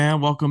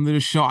man? Welcome to the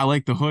show. I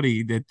like the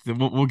hoodie.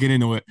 We'll get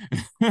into it.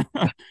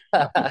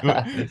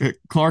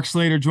 Clark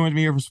Slater joins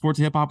me here for Sports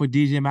Hip Hop with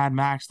DJ Mad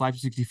Max, Life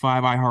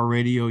 65,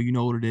 iHeartRadio. You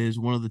know what it is.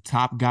 One of the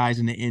top guys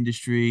in the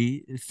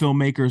industry,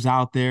 filmmakers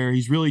out there.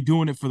 He's really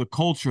doing it for the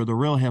culture, the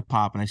real hip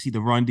hop. And I see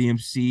the Run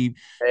DMC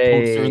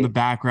poster in the Hey,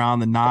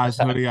 background, the Nas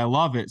hoodie. I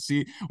love it.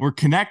 See, we're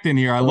connecting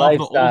here. I a love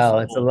the old lifestyle.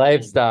 It's a school.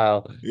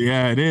 lifestyle.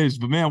 Yeah, it is.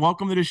 But man,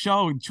 welcome to the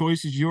show.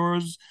 Choice is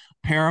yours.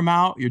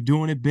 Paramount. You're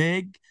doing it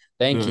big.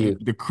 Thank The you.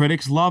 the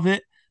critics love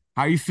it.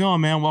 How you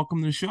feeling, man? Welcome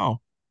to the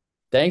show.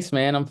 Thanks,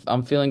 man.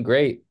 I'm feeling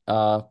great.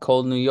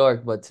 Cold New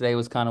York, but today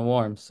was kind of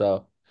warm,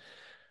 so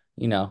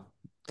you know,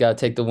 gotta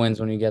take the wins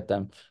when you get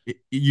them.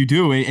 You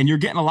do, and you're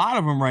getting a lot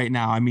of them right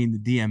now. I mean, the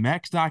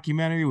DMX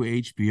documentary with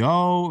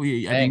HBO.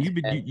 I mean, Thanks, you've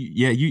been, man.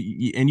 yeah,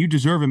 and you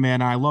deserve it,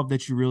 man. I love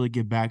that you really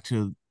get back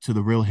to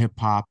the real hip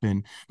hop,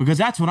 and because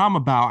that's what I'm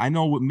about. I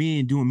know with me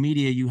and doing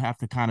media, you have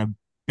to kind of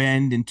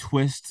bend and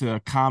twist to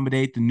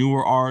accommodate the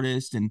newer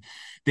artists, and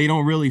they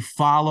don't really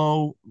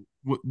follow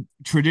what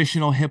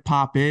traditional hip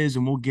hop is,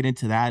 and we'll get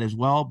into that as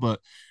well. But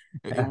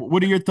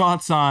what are your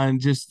thoughts on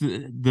just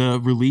the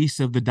release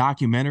of the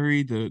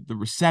documentary, the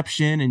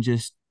reception, and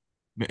just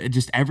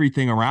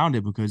everything around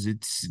it? Because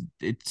it's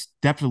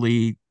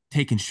definitely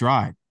taken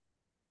stride.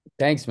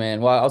 Thanks,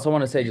 man. Well, I also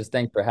want to say just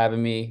thanks for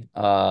having me.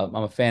 I'm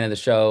a fan of the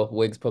show.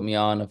 Wiggs put me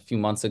on a few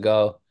months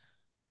ago.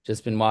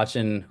 Just been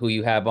watching who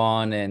you have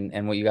on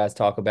and what you guys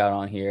talk about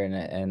on here,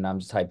 and I'm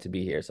just hyped to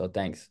be here. So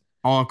thanks.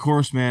 Oh, of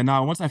course, man.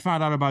 Now, once I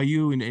found out about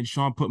you and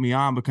Sean put me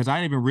on because I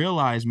didn't even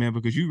realize, man,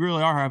 because you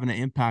really are having an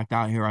impact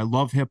out here. I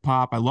love hip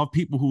hop. I love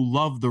people who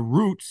love the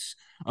roots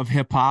of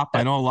hip hop.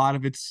 I know a lot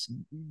of it's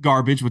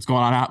garbage, what's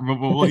going on out, but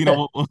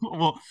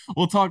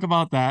we'll talk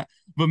about that.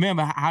 But man,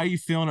 how are you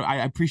feeling? I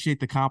appreciate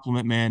the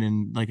compliment, man,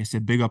 and like I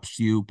said, big ups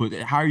to you. But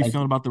how are you Thank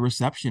feeling you. about the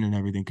reception and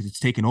everything? Because it's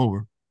taken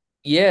over.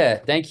 Yeah,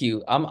 thank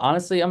you. I'm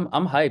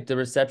hyped. The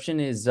reception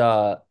is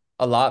a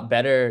lot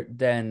better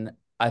than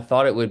I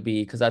thought it would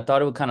be because I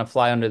thought it would kind of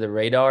fly under the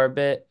radar a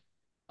bit.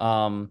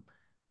 Um,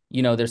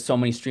 there's so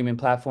many streaming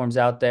platforms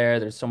out there,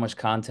 there's so much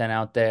content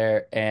out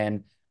there,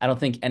 and I don't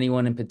think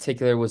anyone in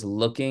particular was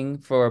looking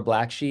for a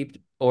Black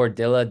Sheep or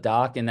Dilla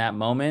Doc in that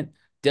moment.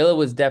 Dilla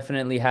was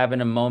definitely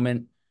having a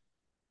moment.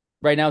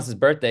 Right now it's his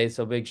birthday,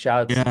 so big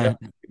shout out to Dilla. Yeah,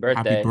 Happy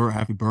birthday.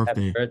 happy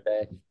Happy birthday.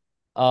 birthday.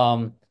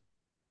 Um,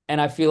 and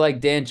I feel like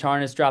Dan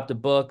Charnas dropped a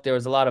book. There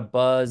was a lot of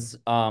buzz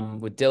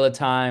with Dilla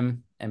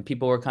Time, and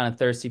people were kind of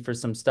thirsty for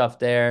some stuff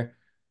there.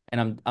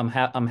 And I'm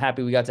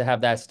happy we got to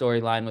have that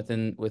storyline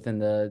within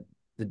the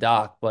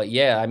doc. But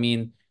yeah, I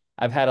mean,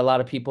 I've had a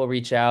lot of people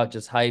reach out,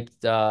 just hyped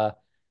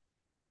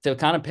to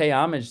kind of pay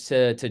homage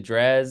to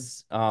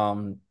Drez.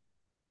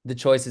 The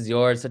choice is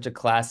yours. Such a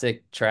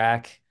classic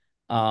track.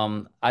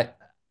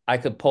 I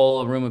could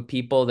poll a room of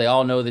people. They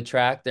all know the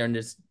track. They're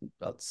just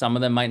some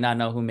of them might not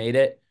know who made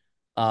it.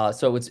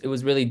 So it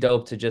was really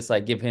dope to just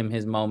like give him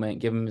his moment,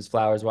 give him his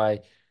flowers.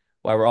 Why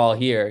we're all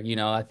here.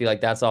 I feel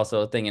like that's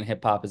also a thing in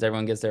hip hop is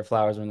everyone gets their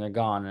flowers when they're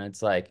gone, and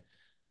it's like,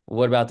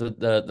 what about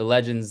the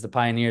legends, the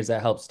pioneers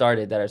that helped start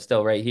it that are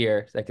still right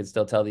here that can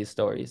still tell these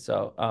stories?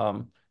 So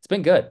it's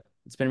been good.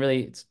 It's been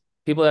really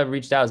people that have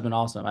reached out has been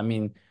awesome. I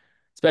mean,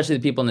 especially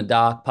the people in the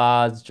doc,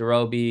 Pods,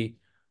 Jerobi.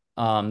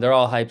 They're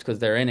all hyped because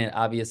they're in it,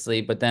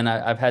 obviously. But then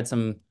I've had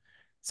some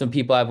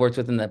people I've worked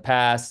with in the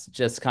past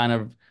just kind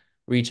of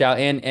reach out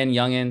and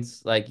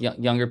youngins, like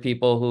younger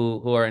people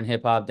who are in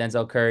hip hop.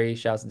 Denzel Curry,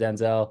 shouts to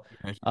Denzel.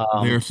 Yeah,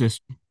 Um,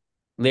 lyricist.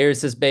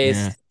 lyricist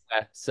Yeah. based.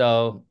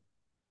 So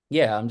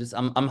yeah, I'm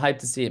hyped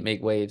to see it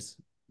make waves.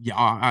 Yeah,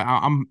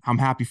 I'm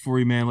happy for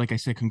you, man. Like I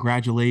said,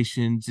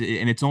 congratulations,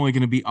 and it's only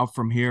going to be up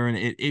from here. And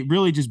it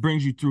really just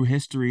brings you through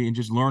history and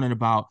just learning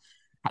about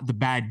the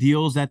bad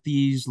deals that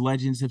these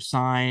legends have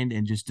signed,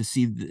 and just to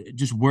see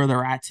just where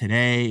they're at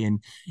today.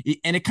 And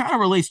it kind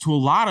of relates to a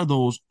lot of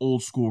those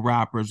old school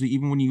rappers,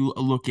 even when you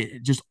look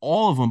at just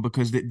all of them,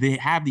 because they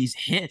have these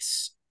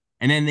hits,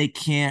 and then they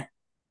can't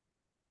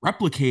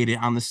replicate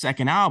it on the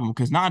second album.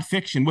 Because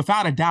nonfiction,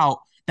 without a doubt,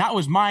 that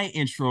was my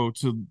intro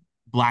to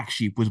Black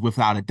Sheep, was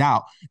without a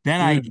doubt.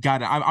 Then I Mm,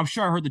 got, I'm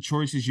sure I heard the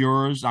choice is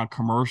yours on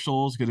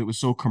commercials because it was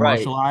so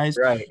right, commercialized.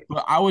 right.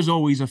 But I was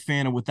always a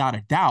fan of Without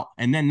a Doubt,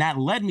 and then that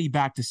led me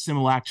back to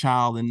Similac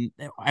Child and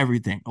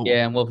everything. Oh,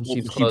 Yeah, and Wolf in Wolf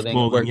Sheep's in Sheep's Clothing.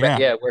 Clothing,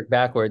 yeah. Work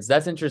backwards.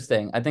 That's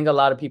interesting. I think a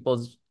lot of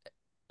people's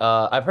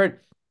I've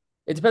heard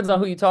it depends on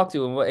who you talk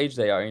to and what age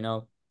they are, you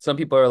know. Some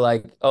people are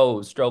like, "Oh,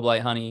 Strobe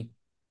Light Honey."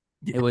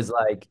 It Yeah. was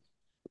like,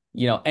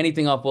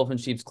 anything off Wolf in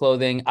Sheep's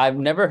Clothing. I've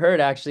never heard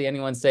actually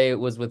anyone say it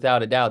was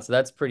Without a Doubt, so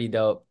that's pretty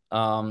dope.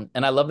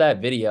 And I love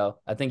that video.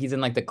 I think he's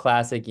in like the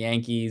classic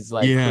Yankees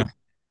like crew. Yeah.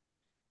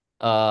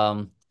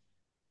 Um,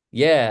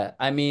 yeah,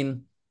 I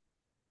mean,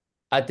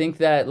 I think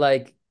that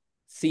like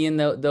seeing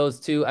those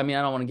two, I mean,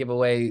 I don't want to give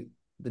away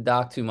the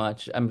doc too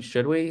much.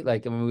 Should we?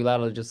 Like, I mean, we allowed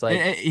to just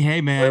like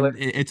Hey, spoiler? man,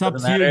 it's up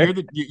Doesn't to you. matter.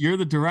 You're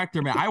the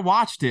director, man. I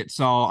watched it,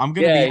 so I'm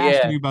gonna Yeah, be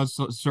asking yeah, you about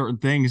certain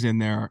things in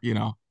there.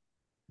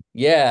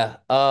 yeah.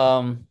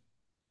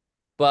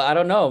 But I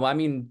don't know. I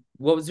mean,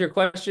 what was your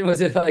question? Was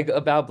it like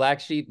about Black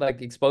Sheep,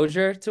 like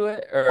exposure to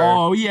it, or?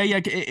 Oh yeah, yeah.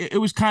 It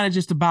was kind of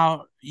just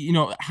about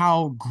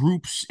how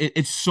groups.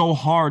 It's so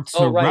hard to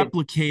Oh, right,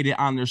 replicate it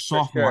on their for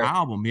sophomore sure.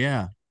 album.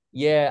 Yeah.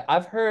 Yeah,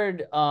 I've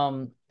heard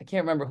I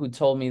can't remember who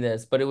told me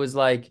this, but it was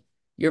like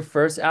your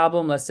first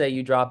album, let's say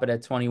you drop it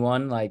at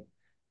 21, like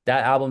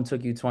that album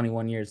took you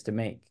 21 years to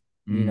make.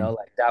 Mm,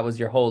 Like that was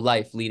your whole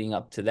life leading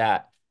up to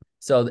that.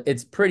 So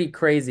it's pretty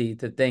crazy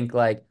to think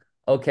like,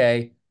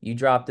 okay, you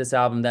dropped this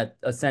album that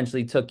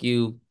essentially took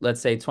you,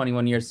 let's say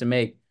 21 years to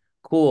make.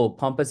 Cool,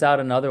 pump us out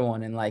another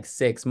one in like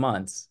 6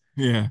 months.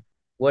 yeah.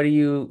 What do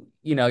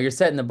you're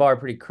setting the bar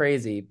pretty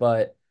crazy,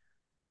 but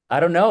I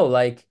don't know,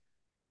 like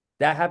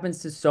that happens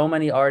to so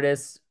many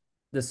artists.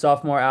 The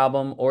sophomore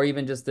album, or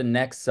even just the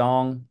next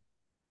song,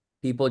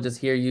 people just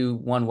hear you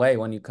one way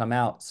when you come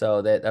out.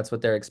 So that's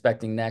what they're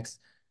expecting next.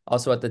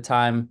 Also, at the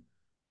time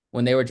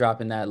when they were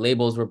dropping that,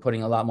 labels were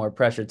putting a lot more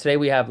pressure. Today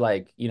we have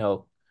like,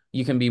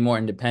 you can be more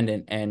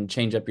independent and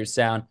change up your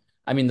sound.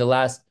 I mean,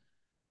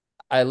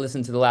 I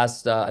listened to the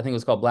last, I think it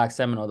was called Black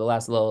Seminole, the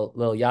last Lil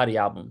Yachty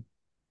album,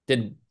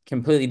 did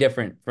completely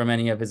different from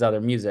any of his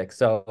other music.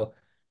 So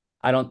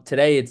I don't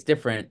today it's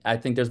different. I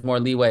think there's more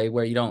leeway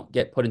where you don't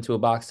get put into a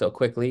box so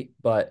quickly.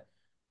 But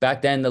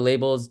back then the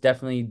labels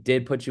definitely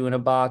did put you in a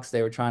box.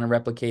 They were trying to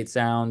replicate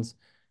sounds.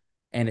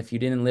 And if you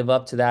didn't live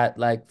up to that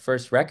like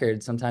first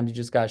record, sometimes you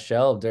just got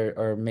shelved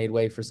or made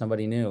way for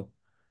somebody new.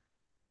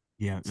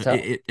 Yeah, It's tough.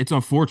 it's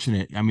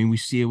unfortunate. I mean, we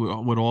see it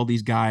with all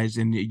these guys,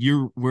 and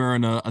you're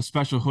wearing a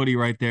special hoodie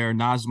right there.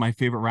 Nas is my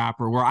favorite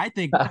rapper, where I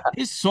think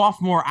his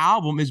sophomore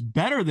album is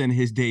better than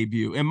his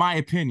debut, in my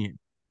opinion.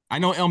 I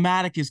know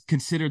Illmatic is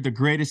considered the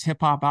greatest hip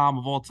hop album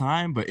of all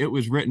time, but It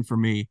Was Written for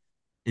me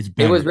is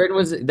It was better. written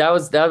was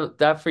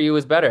that for you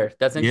was better.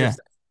 That's Yeah,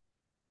 interesting.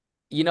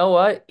 You know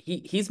what?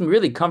 He's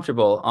really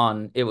comfortable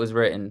on It Was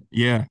Written.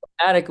 yeah,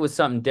 Attic was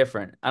something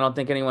different. I don't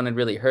think anyone had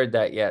really heard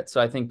that yet.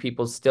 So I think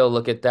people still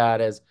look at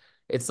that as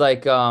it's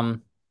like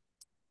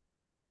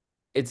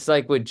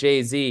with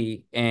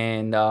Jay-Z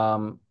and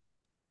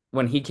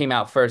when he came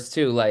out first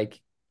too,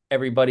 like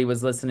everybody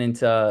was listening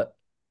to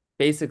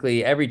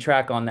basically every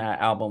track on that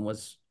album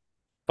was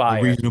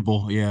fire.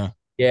 reasonable. Yeah,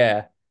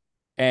 Yeah.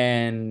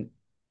 And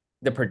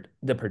the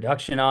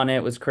production on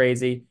it was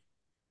crazy.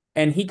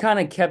 And he kind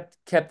of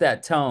kept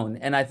that tone.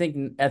 And I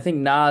think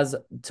Nas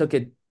took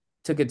it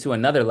to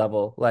another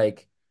level.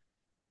 Like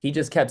he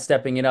just kept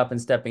stepping it up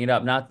and stepping it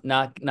up.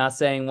 Not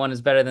saying one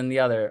is better than the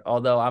other,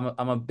 although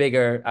I'm a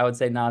bigger, I would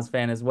say, Nas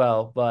fan as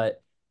well.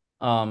 But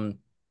um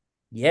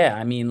yeah,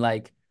 I mean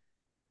like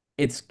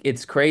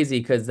it's crazy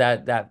because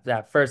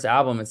that first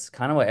album is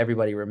kind of what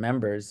everybody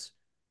remembers.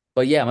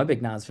 But yeah, I'm a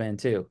big Nas fan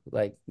too.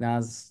 Like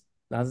Nas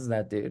is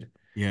that dude.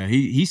 yeah.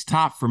 He's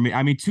top for me.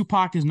 I mean,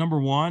 Tupac is number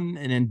one,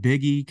 and then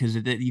Biggie because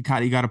you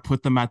got to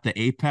put them at the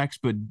apex,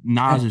 but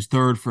Nas is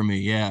third for me.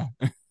 Yeah,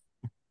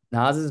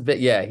 Nas is bit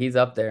yeah, he's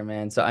up there,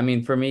 man. So I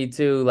mean for me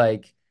too,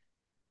 like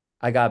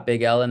I got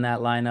Big L in that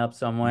lineup yeah.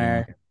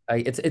 somewhere.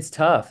 It's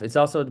tough. It's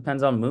also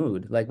depends on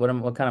mood. Like what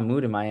kind of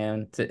mood am I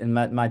in? And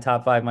my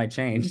top five might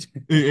change.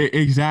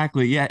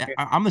 Exactly. Yeah,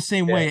 I'm the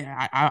same Yeah. way.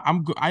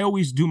 I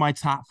always do my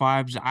top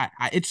fives.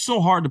 It's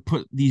so hard to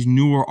put these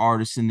newer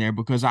artists in there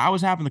because I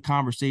was having the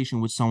conversation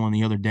with someone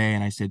the other day,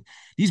 and I said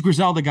these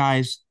Griselda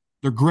guys,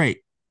 they're great,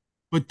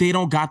 but they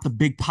don't got the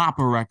big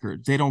Papa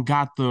records. They don't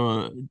got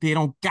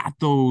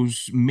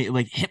those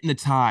like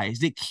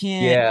hypnotized. They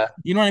can't, Yeah.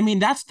 you know what I mean?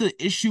 That's the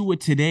issue with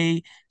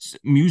today's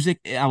music.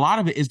 A lot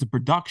of it is the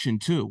production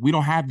too. We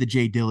don't have the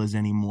Jay Dillas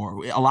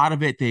anymore. A lot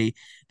of it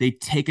they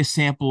take a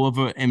sample of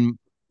a and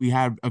we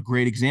had a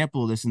great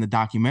example of this in the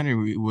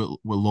documentary with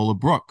Lola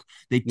Brooke.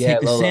 They Yeah, take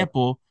the Lolo.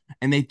 sample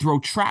and they throw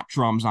trap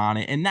drums on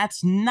it, and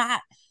that's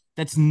not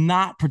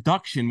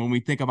production when we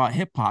think about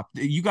hip hop.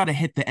 You got to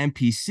hit the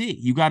MPC.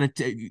 You got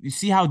to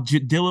see how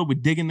Dilla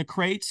would dig in the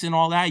crates and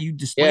all that. You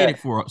displayed Yeah. it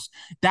for us.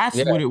 That's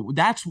Yeah. what it.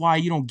 That's why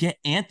you don't get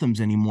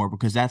anthems anymore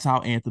because that's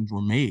how anthems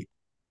were made.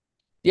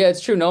 Yeah,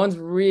 it's true. No one's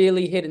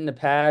really hitting the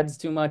pads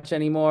too much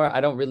anymore. I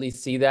don't really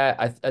see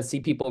that. I see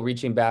people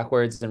reaching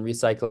backwards and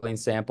recycling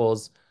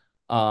samples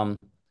um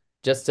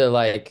just to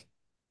like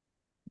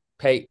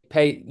pay,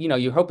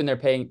 you're hoping they're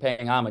paying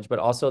homage, but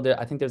also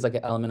I think there's like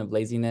an element of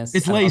laziness.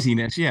 It's I don't know.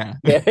 laziness, yeah.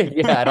 Yeah,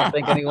 yeah. I don't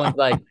think anyone's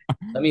like,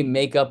 let me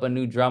make up a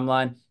new drum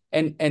line.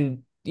 And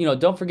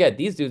don't forget,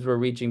 these dudes were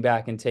reaching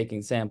back and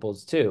taking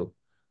samples too,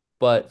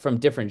 but from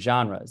different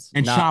genres,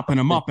 And not chopping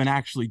them up and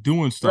actually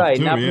doing stuff right,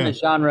 too. not from Yeah, the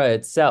genre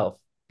itself.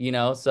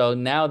 So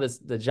now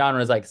the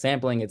genre is like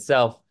sampling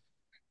itself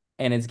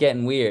and it's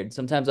getting weird.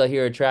 Sometimes I'll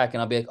hear a track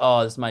and I'll be like,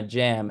 oh, this is my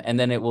jam, and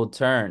then it will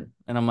turn.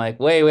 And I'm like,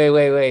 wait.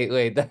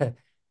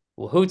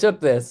 Well, who took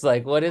this?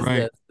 Like, what is right.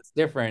 this? It's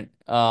different.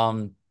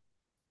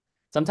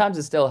 Sometimes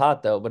it's still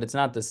hot though, but it's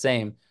not the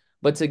same.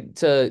 But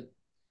to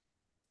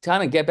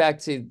kind of get back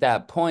to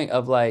that point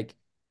of like,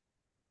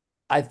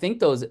 I think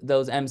those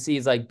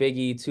MCs like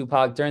Biggie,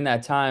 Tupac during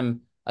that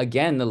time,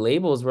 again, the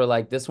labels were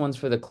like, this one's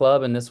for the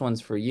club and this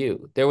one's for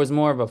you. There was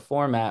more of a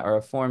format or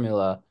a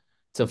formula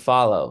to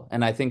follow.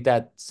 And I think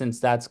that since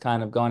that's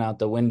kind of gone out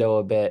the window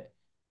a bit,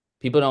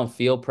 People don't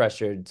feel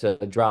pressured to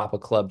drop a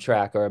club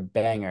track or a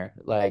banger.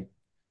 Like,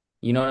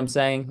 you know what I'm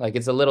saying? Like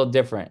it's a little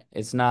different.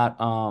 It's not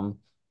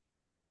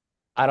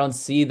I don't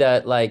see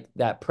that like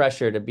that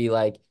pressure to be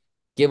like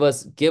give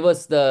us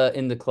the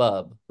in the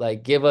club.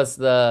 Like give us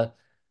the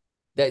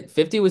that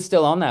 50 was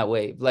still on that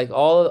wave. Like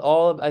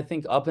I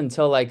think up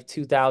until like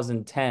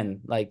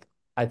 2010, like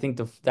I think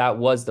that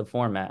was the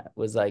format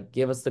was like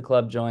give us the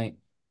club joint.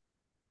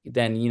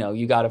 Then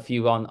you got a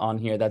few on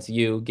here that's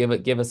you. Give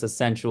us a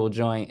sensual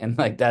joint and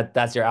like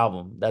that's your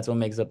album. That's what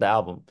makes up the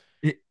album.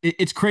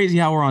 It's crazy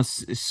how we're on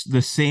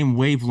the same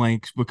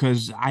wavelengths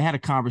because I had a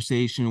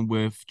conversation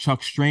with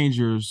Chuck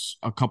Strangers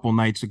a couple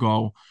nights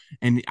ago,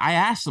 and I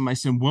asked him, I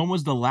said, when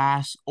was the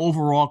last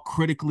overall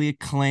critically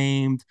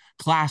acclaimed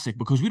classic?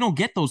 Because we don't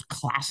get those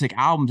classic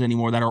albums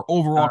anymore that are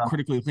overall Uh,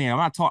 critically acclaimed.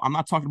 I'm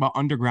not talking about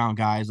underground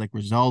guys like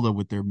Griselda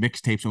with their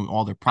mixtapes and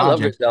all their I love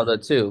projects. Griselda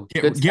too.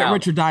 Good Get sound.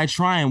 Rich or Die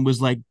Trying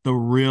was like the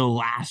real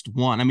last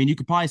one. I mean, you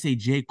could probably say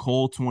J.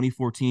 Cole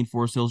 2014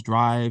 Forest Hills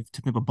Drive,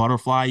 To Pimp a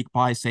Butterfly. You could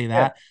probably say Yeah.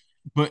 that,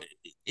 but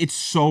it's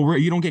so rare.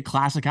 You don't get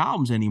classic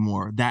albums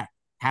anymore that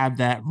have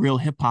that real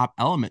hip hop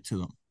element to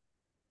them.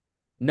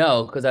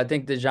 No, because I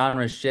think the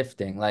genre is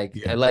shifting.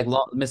 Yeah.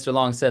 Mr.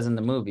 Long says in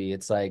the movie,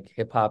 it's like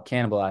hip hop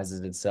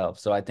cannibalizes itself.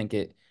 So I think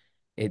it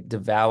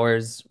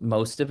devours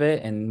most of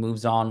it and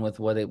moves on with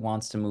what it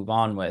wants to move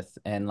on with.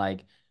 And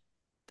like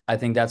I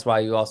think that's why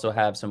you also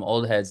have some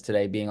old heads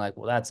today being like,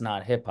 well, that's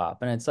not hip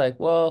hop. And it's like,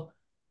 well,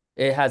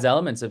 it has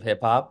elements of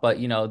hip hop, but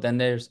then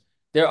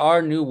there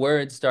are new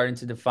words starting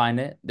to define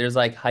it. There's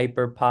like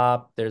hyper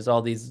pop, there's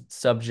all these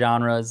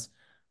subgenres.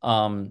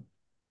 Um,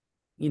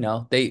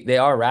 they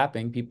are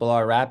rapping, people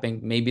are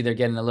rapping. Maybe they're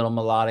getting a little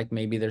melodic,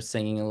 maybe they're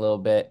singing a little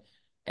bit.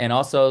 And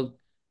also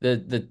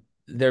the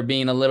they're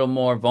being a little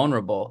more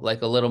vulnerable,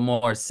 like a little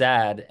more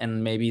sad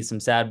and maybe some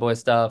sad boy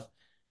stuff.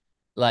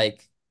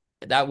 Like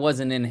that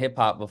wasn't in hip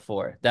hop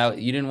before. That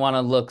you didn't want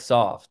to look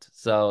soft.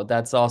 So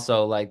that's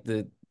also like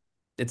the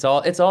it's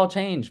all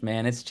changed,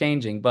 man. It's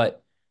changing,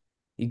 but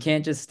you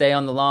can't just stay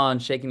on the lawn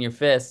shaking your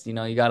fists. You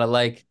gotta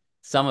like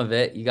some of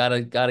it. You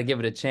gotta give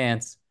it a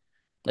chance.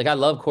 Like I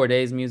love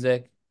Corday's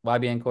music,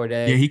 YBN Yeah,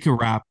 Corday. he could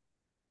rap.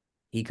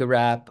 He could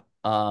rap.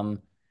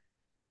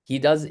 He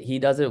does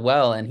it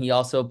well, and he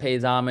also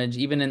pays homage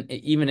even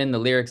in the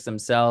lyrics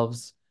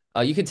themselves.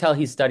 You could tell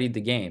he studied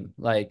the game.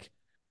 Like,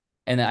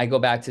 and I go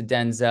back to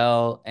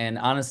Denzel, and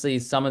honestly,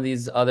 some of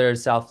these other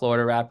South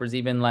Florida rappers,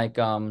 even like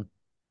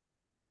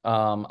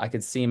I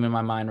could see him in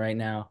my mind right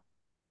now.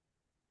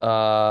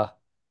 Uh,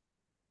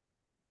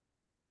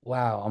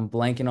 wow, I'm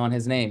blanking on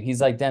his name.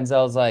 He's like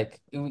Denzel's like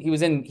he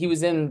was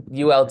in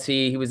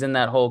ULT, he was in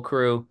that whole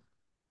crew.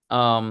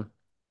 Um,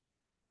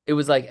 it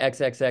was like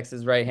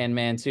XXX's right hand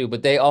man too,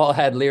 but they all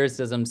had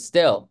lyricism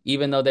still,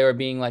 even though they were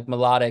being like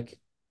melodic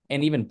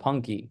and even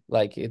punky.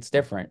 Like it's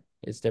different.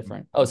 It's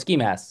different. Oh, Ski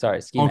Mask.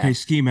 Sorry, Ski Okay,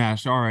 Mask. Ski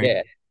Mask. All right.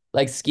 Yeah.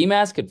 Like Ski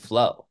Mask could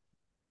flow.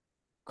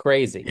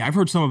 Crazy. Yeah, I've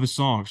heard some of his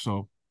songs.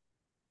 So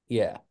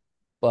Yeah.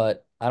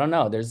 But I don't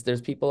know. There's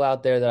people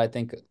out there that I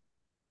think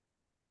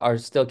are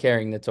still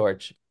carrying the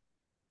torch.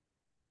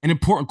 an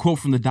important quote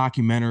from the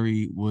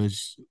documentary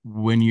was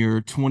when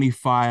you're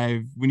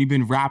 25, when you've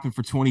been rapping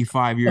for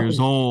 25 years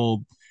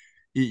old,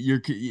 when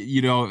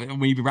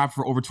you've been rapping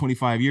for over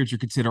 25 years, you're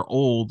considered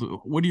old.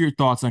 What are your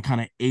thoughts on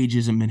kind of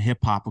ageism in hip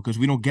hop? Because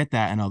we don't get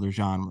that in other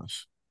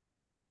genres.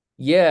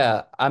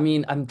 Yeah, I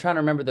mean, I'm trying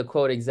to remember the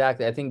quote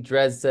exactly. I think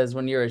Drez says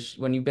when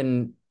you've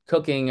been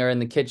cooking or in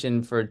the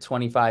kitchen for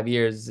 25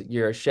 years,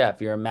 you're a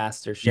chef, you're a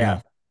master Yeah.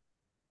 chef.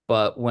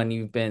 But when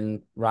you've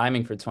been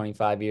rhyming for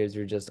 25 years,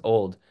 you're just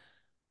old.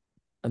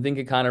 I think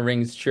it kind of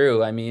rings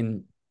true. I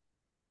mean,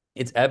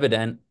 it's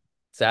evident,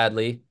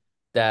 sadly,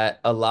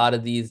 that a lot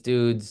of these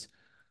dudes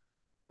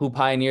who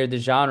pioneered the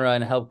genre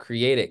and helped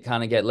create it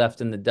kind of get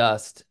left in the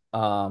dust.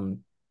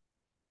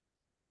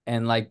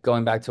 And like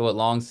going back to what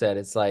Long said,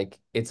 it's like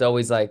it's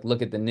always like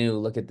look at the new,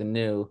 look at the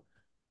new.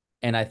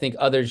 And I think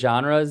other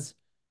genres,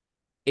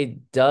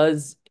 it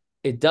does,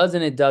 it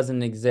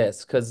doesn't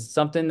exist. Because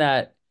something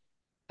that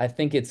I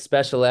think it's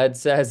Special Ed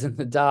says in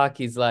the doc,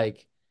 he's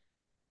like,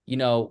 you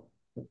know,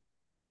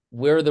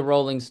 we're the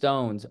Rolling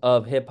Stones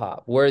of hip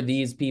hop. We're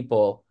these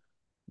people,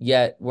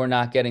 yet we're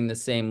not getting the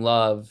same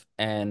love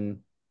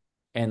and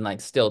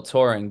like still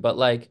touring. But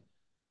like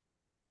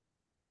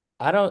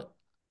I don't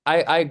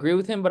I agree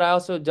with him, but I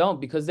also don't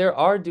because there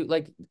are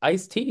like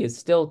Ice-T is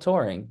still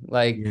touring.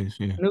 Like Yes,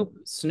 yeah.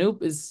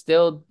 Snoop is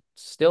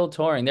still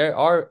touring. There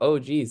are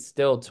OGs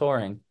still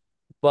touring,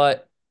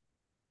 but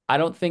I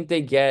don't think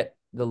they get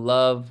the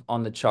love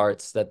on the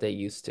charts that they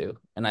used to.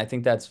 And I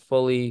think that's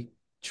fully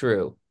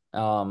true.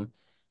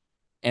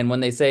 And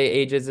when they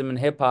say ageism in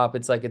hip hop,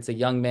 it's like it's a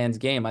young man's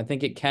game. I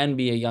think it can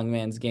be a young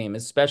man's game,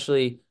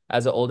 especially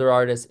as an older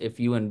artist if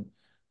you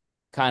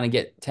kind of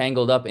get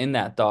tangled up in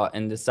that thought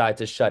and decide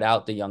to shut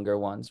out the younger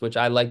ones, which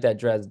I like that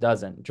Drez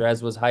doesn't.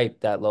 Drez was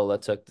hyped that Lola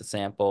took the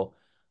sample.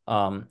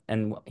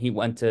 And he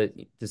went to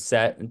the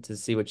set and to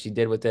see what she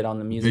did with it on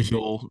the music video.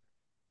 Visual.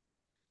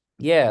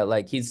 Yeah,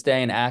 like he's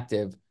staying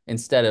active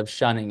instead of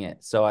shunning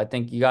it. So I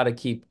think you got to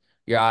keep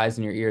your eyes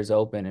and your ears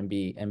open and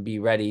be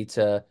ready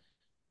to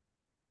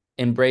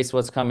embrace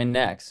what's coming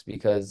next.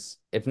 Because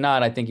if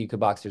not, I think you could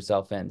box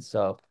yourself in.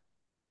 So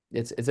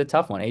it's a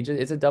tough one. Age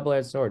it's a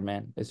double-edged sword,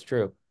 man. It's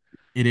true.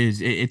 It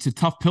is. It's a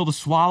tough pill to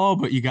swallow,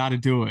 but you got to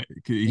do it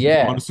if you want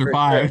Yeah, to for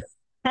survive.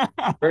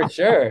 sure. For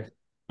sure.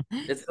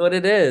 It's what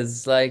it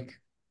is. Like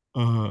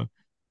uh,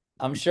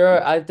 I'm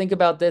sure I think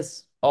about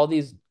this, all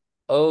these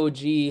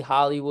OG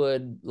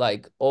Hollywood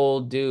like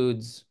old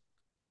dudes,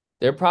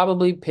 they're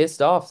probably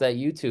pissed off that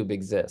YouTube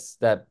exists,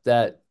 that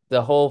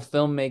the whole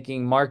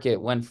filmmaking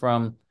market went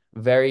from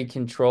very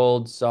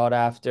controlled, sought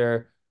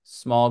after,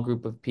 small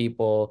group of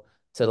people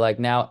to like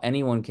now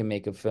anyone can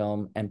make a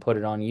film and put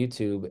it on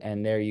YouTube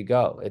and there you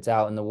go. It's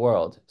out in the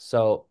world.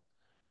 So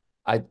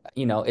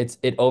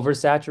it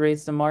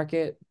oversaturates the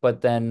market,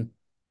 but then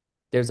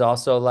there's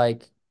also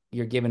like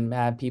you're giving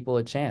mad people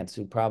a chance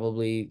who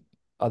probably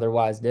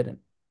otherwise didn't.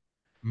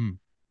 mm.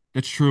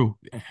 That's true.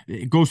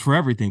 It goes for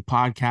everything,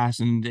 podcasts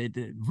and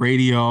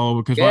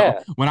radio. Because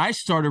Yeah, when I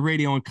started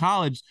radio in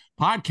college,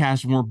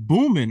 podcasts weren't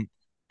booming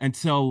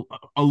until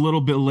a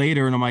little bit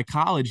later in my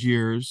college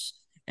years.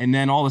 And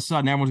then all of a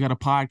sudden, everyone's got a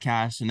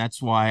podcast, and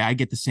that's why I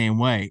get the same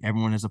way.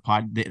 Everyone has a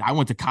pod. I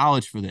went to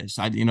college for this.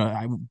 I right.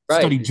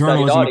 studied You studied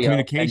journalism and audio and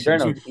communications.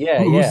 journalism.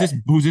 Yeah, Who's yeah. this?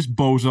 Who's this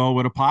bozo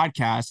with a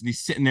podcast? And he's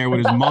sitting there with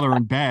his mother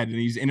in bed, and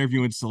he's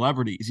interviewing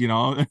celebrities.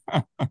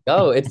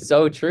 Oh, it's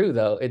so true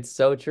though. It's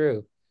so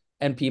true.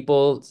 And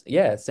people,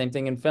 yeah, same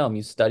thing in film.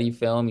 You study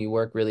film, you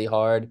work really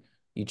hard,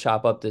 you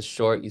chop up this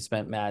short you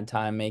spent mad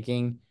time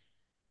making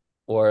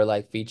or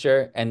like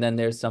feature, and then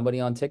there's somebody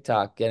on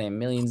TikTok getting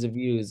millions of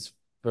views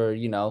for,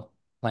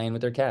 playing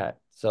with their cat.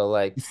 So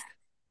like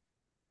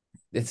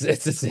it's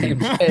the same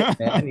shit,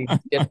 man. You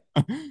get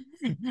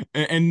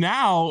And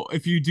now,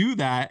 if you do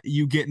that,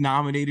 you get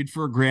nominated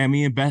for a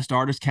Grammy and Best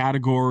Artist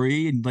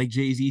category. And like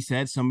Jay-Z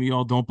said, some of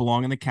y'all don't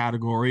belong in the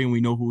category, and we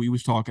know who he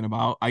was talking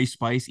about: Ice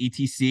Spice,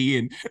 etc.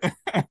 And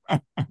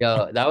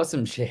yo, that was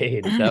some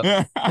shade. That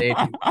was shade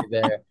right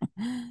there.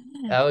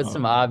 That was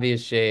some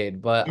obvious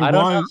shade, but it I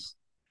don't know. was.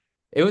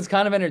 It was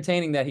kind of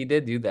entertaining that he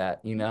did do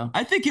that, you know?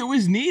 I think it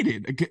was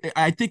needed.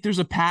 I think there's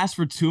a pass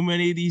for too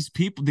many of these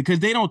people because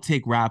they don't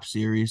take rap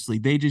seriously.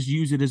 They just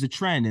use it as a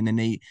trend, and then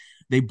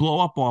they blow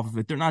up off of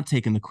it. They're not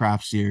taking the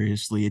craft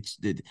seriously.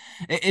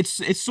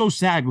 It's so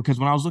sad because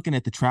when I was looking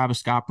at the Travis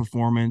Scott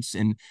performance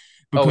and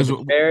Oh, with because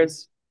the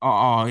chairs?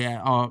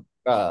 yeah,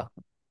 Uh, uh,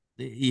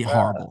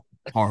 horrible,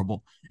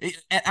 horrible.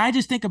 And I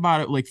just think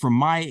about it like from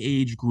my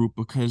age group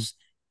because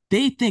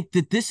they think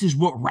that this is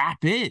what rap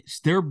is.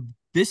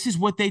 This is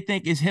what they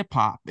think is hip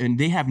hop, and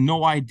they have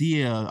no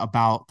idea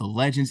about the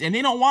legends, and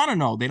they don't want to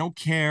know. They don't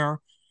care.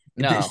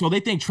 no. So they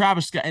think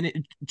Travis Scott,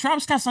 and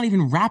Travis Scott's not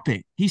even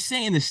rapping. He's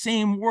saying the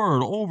same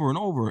word over and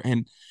over,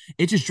 and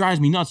it just drives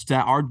me nuts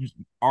that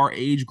our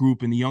age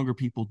group and the younger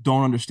people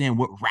don't understand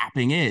what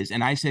rapping is.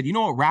 And I said, you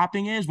know what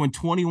rapping is? When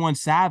 21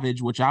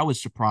 Savage, which I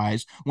was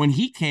surprised when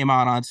he came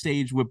out on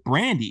stage with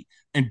Brandy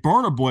and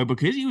Burner Boy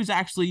because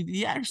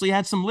he actually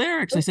had some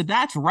lyrics. I said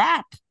that's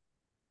rap.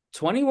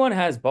 21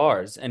 has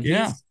bars and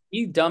Yeah,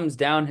 he dumbs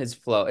down his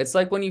flow. It's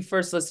like when you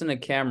first listen to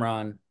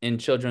Cameron in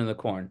Children of the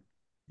Corn.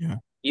 yeah,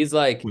 He's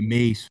like with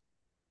Mace.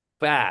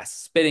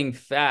 fast, spitting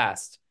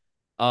fast.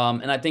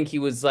 And I think he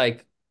was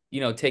like,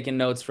 taking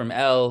notes from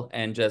L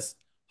and just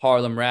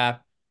Harlem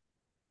rap.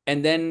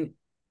 And then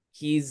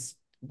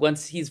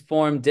once he's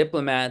formed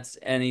Diplomats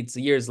and it's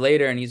years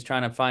later and he's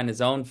trying to find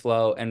his own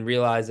flow and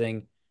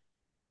realizing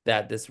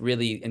that this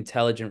really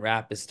intelligent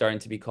rap is starting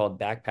to be called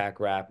backpack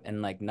rap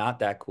and like not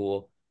that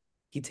cool.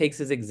 He takes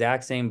his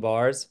exact same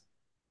bars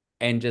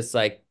and just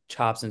like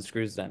chops and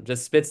screws them,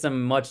 just spits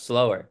them much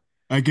slower.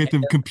 I get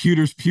them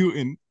computers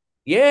putin'.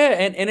 Yeah,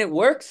 and it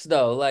works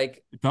though.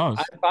 Like It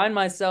I does. find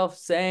myself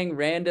saying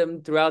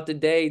random throughout the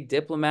day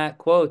diplomat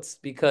quotes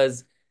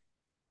because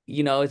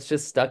it's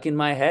just stuck in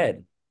my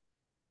head.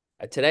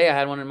 Today I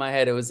had one in my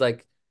head. It was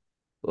like,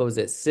 what was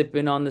it?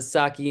 Sipping on the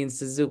sake in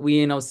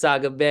Suzuki in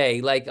Osaka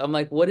Bay. Like I'm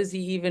like, what is he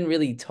even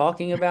really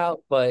talking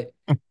about? But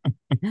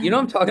you know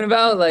what I'm talking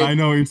about? I Like,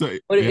 know you're saying.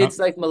 but Yeah. it's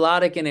like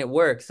melodic and it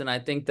works. And I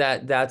think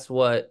that that's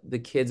what the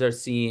kids are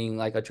seeing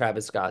like a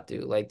Travis Scott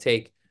do. Like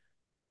take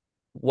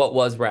what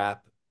was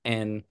rap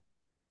and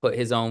put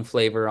his own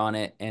flavor on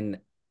it. And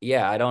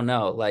yeah, I don't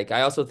know. Like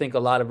I also think a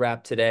lot of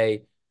rap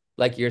today,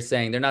 like you're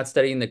saying, they're not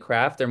studying the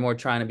craft. They're more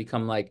trying to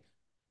become like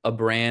a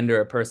brand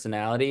or a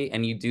personality.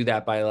 And you do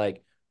that by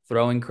like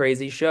throwing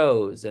crazy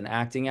shows and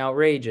acting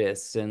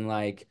outrageous and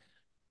like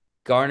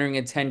garnering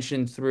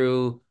attention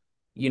through,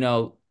 you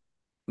know,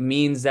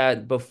 means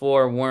that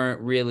before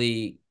weren't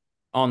really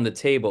on the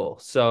table.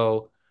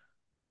 So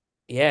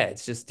yeah,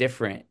 it's just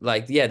different.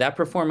 Like, yeah, that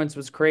performance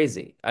was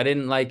crazy. I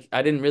didn't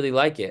really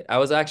like it. I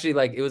was actually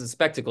like, it was a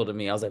spectacle to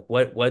me. I was like,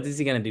 what is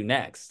he gonna do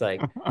next?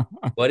 Like,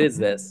 what is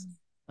this?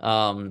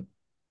 Um,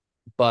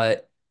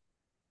 but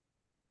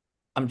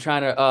I'm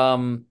trying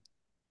to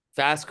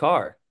Fast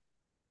Car.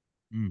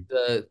 Mm.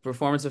 The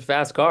performance of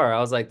Fast Car. I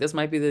was like, this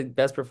might be the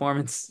best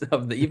performance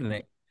of the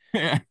evening.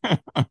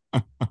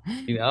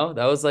 You know,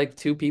 that was like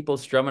two people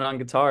strumming on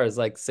guitars,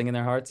 like singing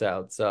their hearts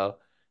out. So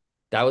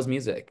that was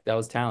music. That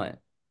was talent.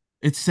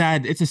 It's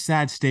sad. It's a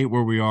sad state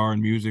where we are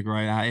in music,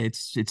 right?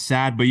 It's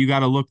sad, but you got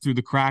to look through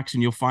the cracks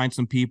and you'll find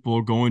some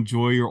people go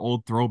enjoy your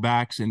old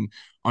throwbacks and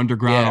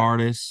underground Yeah,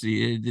 artists. Hey,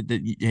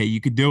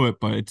 you could do it,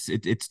 but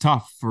it's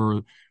tough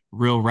for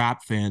real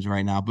rap fans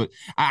right now. But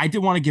I did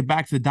want to get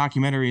back to the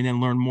documentary and then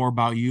learn more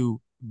about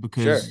you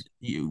sure. because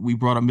we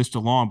brought up Mr.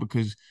 Long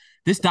because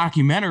this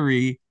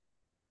documentary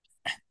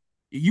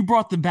you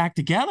brought them back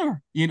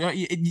together.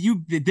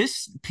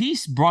 This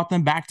piece brought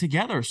them back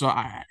together. So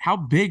how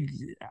big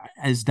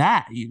is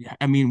that?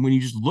 I mean, when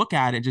you just look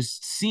at it,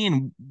 just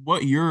seeing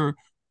what your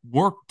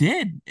work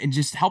did and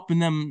just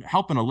helping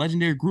a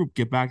legendary group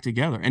get back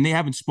together, and they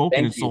haven't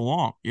spoken in Thank so you.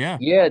 long. Yeah,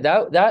 Yeah,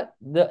 that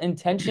the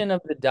intention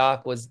of the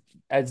doc was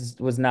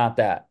not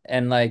that.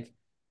 And like,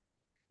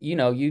 you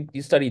know,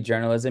 you study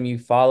journalism, you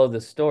follow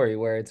the story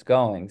where it's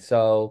going.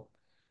 So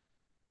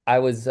I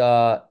was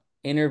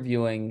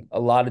interviewing a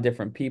lot of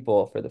different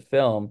people for the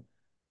film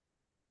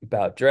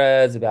about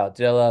Drez, about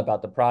Dilla,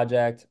 about the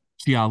project.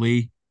 Chi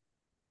Ali.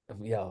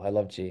 Yeah, I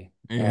love G.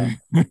 Yeah.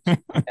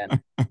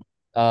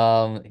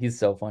 And he's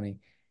so funny.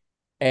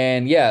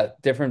 And yeah,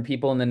 different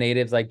people in the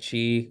natives like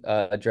Chi,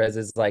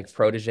 Drez's like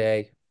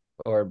protege,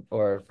 or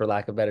for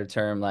lack of a better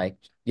term, like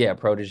yeah,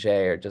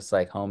 protege or just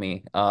like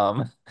homie.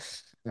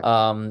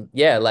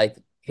 Yeah, like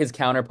his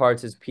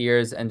counterparts, his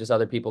peers, and just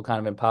other people kind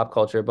of in pop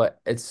culture. But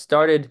it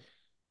started,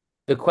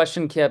 the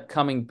question kept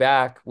coming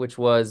back, which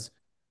was,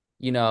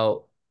 you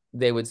know,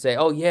 they would say,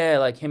 oh yeah,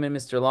 like him and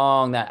Mr.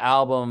 Long, that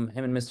album,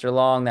 him and Mr.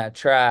 Long, that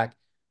track,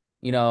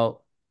 you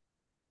know,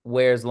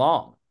 where's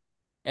Long?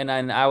 And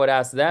then I would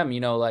ask them, you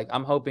know, like,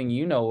 I'm hoping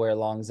you know where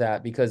Long's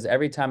at, because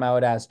every time I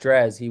would ask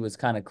Drez, he was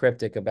kind of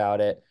cryptic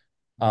about it.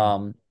 Mhm.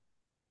 Um,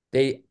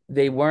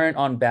 they weren't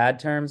on bad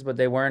terms, but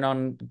they weren't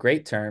on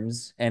great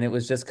terms. And it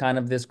was just kind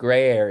of this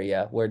gray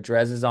area where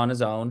Drez is on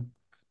his own,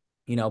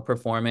 you know,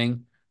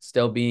 performing,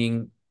 still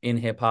being in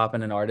hip hop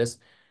and an artist.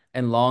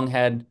 And Long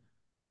had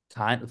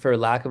kind, for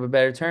lack of a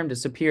better term,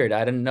 disappeared.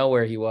 I didn't know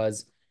where he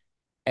was.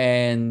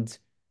 And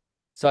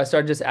so I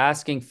started just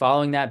asking,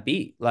 following that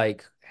beat,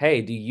 like,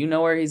 hey, do you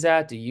know where he's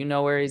at? Do you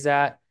know where he's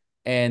at?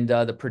 And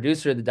the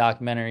producer of the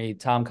documentary,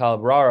 Tom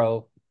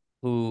Calabraro,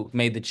 who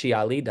made the Chi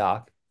Ali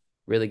doc,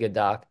 really good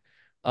doc,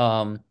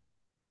 um,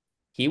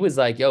 he was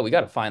like, yo, we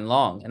got to find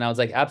Long. And I was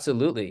like,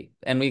 absolutely.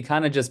 And we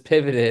kind of just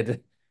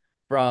pivoted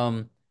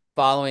from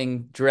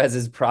following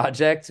Drez's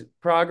project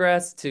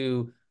progress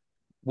to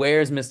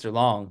where's Mr.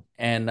 Long?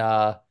 And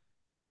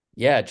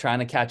yeah, trying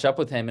to catch up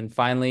with him. And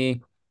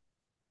finally,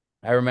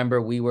 I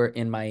remember we were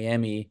in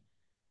Miami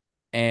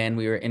and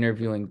we were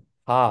interviewing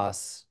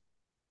Haas,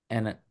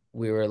 and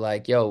we were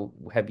like, "Yo,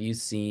 have you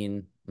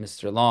seen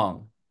Mr.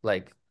 Long?"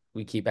 Like,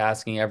 we keep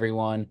asking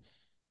everyone.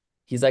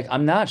 He's like,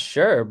 "I'm not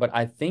sure, but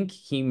I think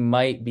he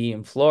might be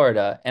in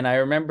Florida." And I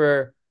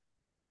remember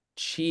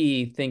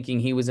Chi thinking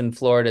he was in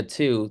Florida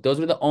too. Those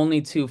were the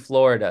only two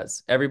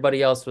Floridas.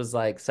 Everybody else was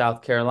like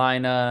South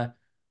Carolina,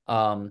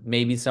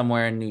 maybe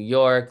somewhere in New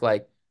York.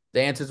 Like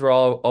the answers were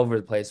all over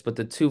the place, but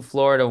the two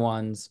Florida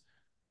ones,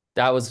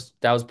 that was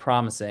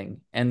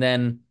promising. And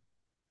then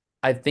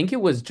I think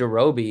it was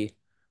Jerobi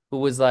who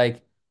was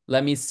like,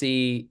 let me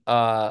see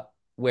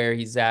where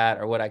he's at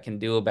or what I can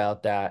do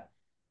about that.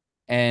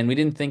 And we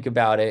didn't think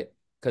about it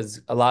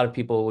because a lot of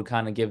people would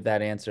kind of give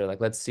that answer,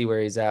 like, let's see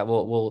where he's at.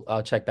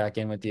 I'll check back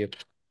in with you.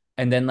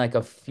 And then like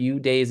a few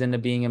days into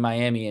being in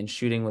Miami and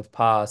shooting with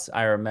Paz,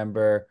 I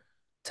remember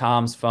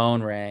Tom's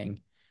phone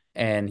rang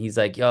and he's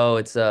like, "Yo,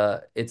 it's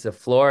a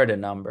Florida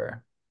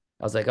number."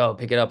 I was like, "Oh,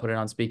 pick it up, put it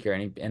on speaker."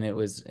 And it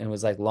was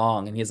like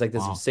Long, and he's like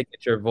this Wow.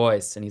 signature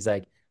voice, and he's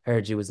like,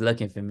 "Heard you was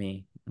looking for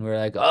me." And we are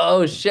like,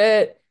 "Oh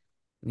shit."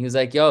 And he was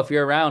like, "Yo, if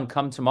you're around,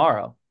 come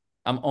tomorrow.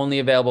 I'm only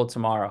available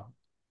tomorrow."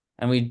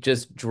 And we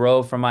just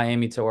drove from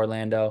Miami to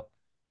Orlando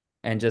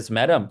and just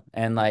met him.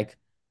 And like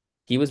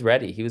he was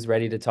ready. He was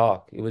ready to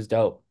talk. It was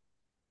dope.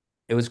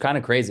 It was kind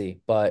of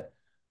crazy. But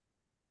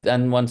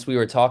then once we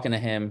were talking to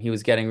him, he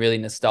was getting really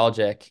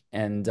nostalgic.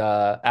 And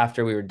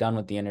after we were done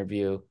with the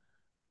interview,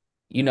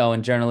 you know,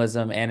 in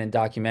journalism and in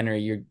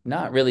documentary, you're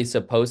not really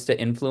supposed to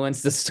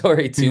influence the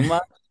story too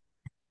much.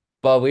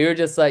 But we were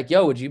just like,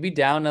 yo, would you be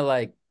down to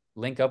like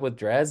link up with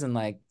Drez and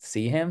like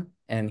see him?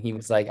 And he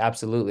was like,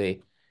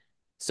 absolutely.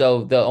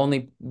 So the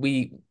only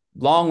we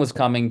Long was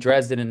coming.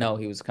 Drez didn't know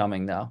he was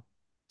coming though.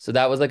 So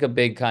that was like a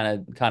big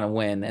kind of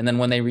win. And then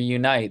when they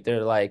reunite,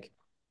 they're like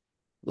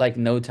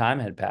no time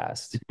had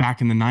passed. It's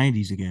back in the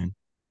 90s again.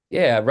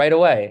 Yeah, right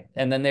away.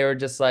 And then they were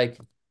just like,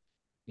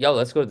 yo,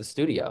 let's go to the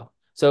studio.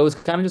 So it was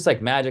kind of just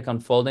like magic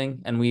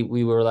unfolding. And we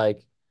were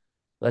like,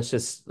 let's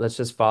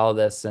just follow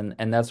this.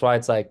 And that's why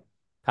it's like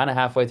kind of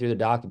halfway through the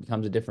doc, it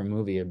becomes a different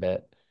movie a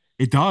bit.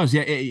 It does.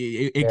 Yeah.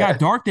 It got Yeah.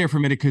 dark there for a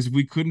minute because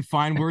we couldn't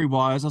find where he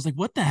was. I was like,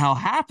 what the hell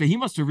happened? He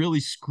must have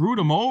really screwed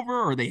him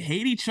over or they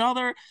hate each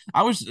other.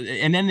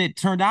 And then it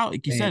turned out,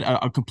 like you said, Same.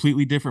 a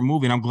completely different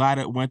movie. And I'm glad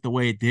it went the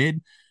way it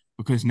did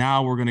because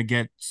now we're gonna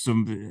get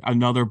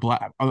another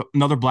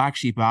Black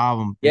Sheep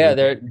album. Yeah,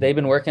 they've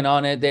been working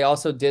on it. They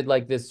also did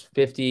like this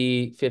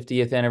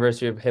 50th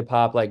anniversary of hip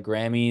hop like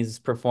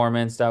Grammys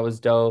performance that was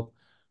dope.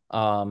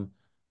 Um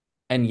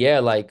and yeah,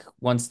 like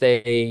once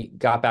they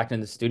got back in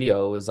the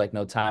studio, it was like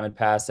no time had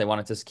passed. They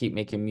wanted to just keep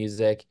making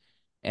music.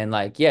 And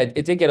like yeah,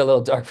 it did get a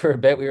little dark for a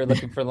bit. We were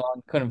looking for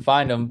long, couldn't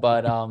find him,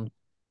 but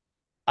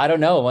I don't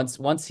know.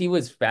 Once he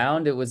was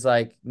found, it was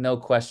like no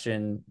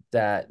question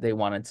that they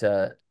wanted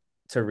to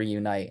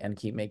reunite and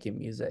keep making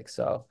music.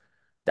 So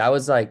that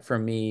was like for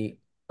me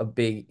a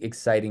big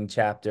exciting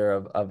chapter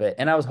of it.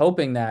 And I was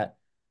hoping that,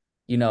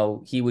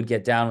 he would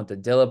get down with the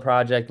Dilla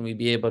project and we'd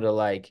be able to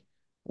like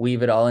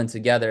weave it all in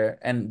together.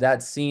 And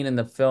that scene in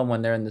the film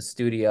when they're in the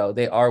studio,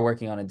 they are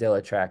working on a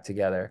Dilla track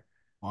together.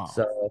 Wow.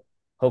 So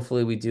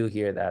hopefully we do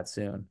hear that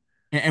soon.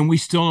 And we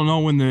still don't know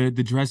when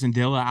the Dresden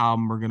Dilla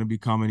album are gonna be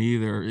coming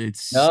either.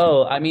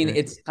 No, I mean Eh,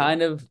 it's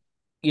kind of,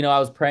 I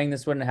was praying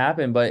this wouldn't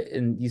happen, but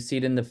you see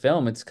it in the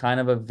film. It's kind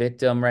of a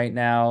victim right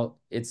now.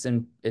 It's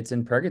in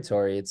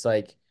purgatory. It's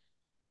like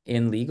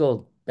in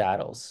legal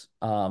battles.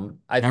 that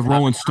I'm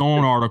Rolling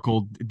Stone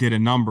article did a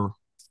number.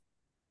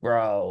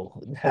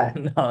 bro,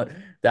 no,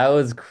 that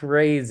was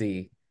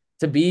crazy.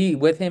 To be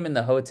with him in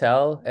the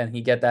hotel and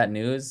he get that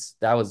news,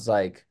 that was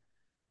like,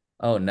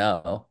 oh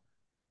no,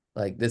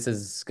 like this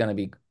isn't gonna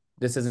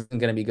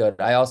be good.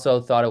 I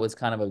also thought it was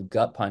kind of a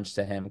gut punch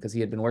to him because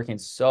he had been working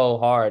so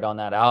hard on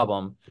that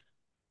album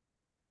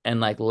and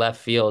like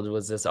left field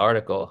was this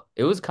article.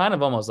 It was kind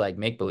of almost like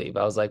make believe.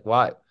 I was like,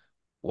 why?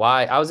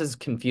 Why? I was as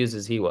confused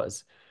as he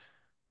was.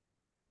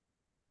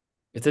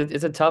 It's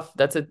a tough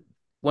that's a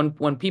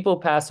when people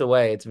pass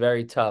away, it's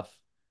very tough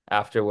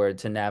afterward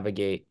to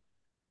navigate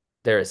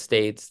their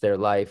estates, their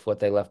life, what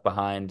they left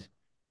behind.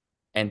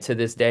 And to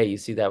this day, you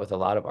see that with a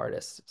lot of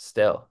artists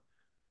still.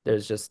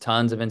 There's just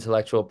tons of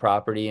intellectual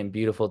property and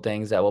beautiful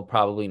things that we'll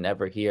probably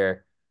never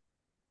hear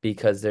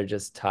because they're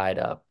just tied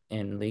up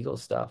in legal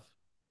stuff.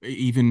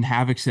 Even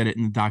Havoc said it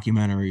in the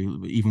documentary.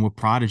 Even with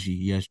Prodigy,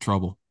 he has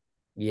trouble.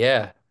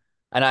 Yeah.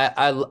 And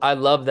I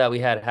love that we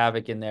had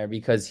Havoc in there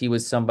because he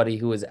was somebody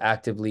who was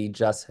actively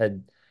just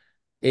had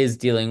is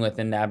dealing with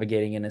and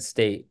navigating in a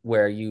state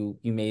where you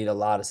made a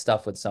lot of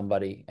stuff with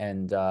somebody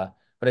and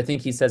but I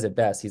think he says it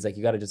best. He's like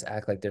you got to just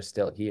act like they're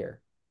still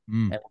here.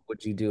 Mm. And what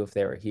would you do if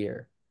they were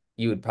here?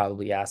 You would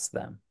probably ask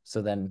them.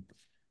 So then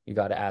you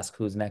got to ask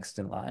who's next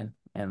in line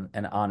and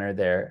honor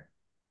their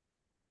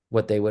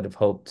what they would have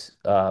hoped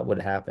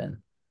would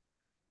happen.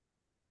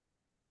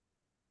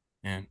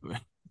 And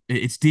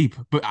it's deep,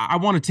 but I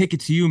want to take it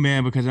to you,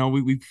 man, because I know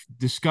we've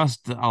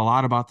discussed a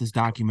lot about this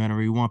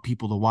documentary. We want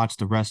people to watch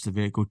the rest of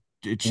it. Go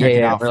Yeah, check it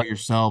yeah, out for really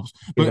yourselves.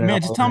 But giving it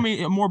man, just all tell over.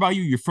 me more about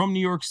you. You're from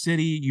New York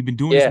City. You've been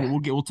doing this. Yeah,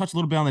 We'll touch a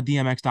little bit on the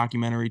DMX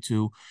documentary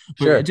too.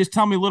 But sure. just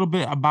tell me a little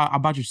bit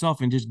about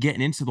yourself and just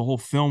getting into the whole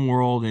film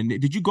world. And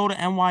did you go to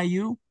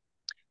NYU?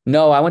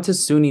 No, I went to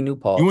SUNY New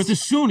You went to Paltz.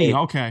 SUNY. Hey,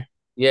 Okay.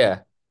 yeah.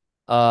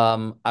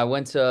 I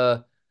went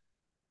to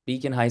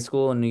Beacon High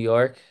School in New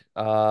York.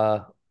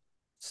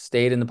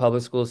 Stayed in the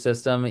public school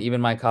system. Even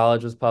my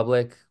college was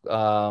public.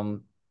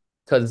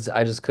 Because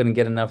I just couldn't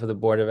get enough of the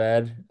Board of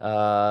Ed.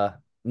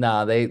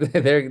 Nah,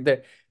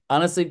 they're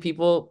honestly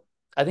people.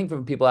 I think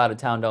from people out of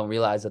town don't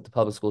realize that the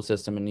public school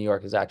system in New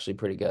York is actually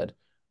pretty good.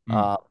 Mm.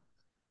 Uh,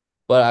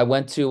 but I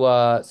went to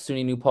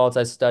SUNY New Paltz.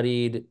 I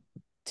studied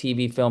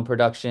TV, film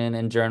production,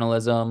 and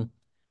journalism,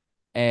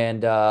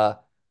 and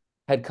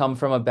had come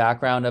from a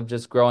background of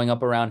just growing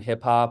up around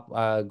hip hop,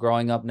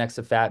 growing up next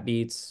to Fat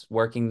Beats,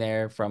 working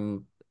there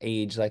from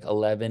age like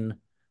 11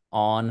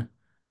 on.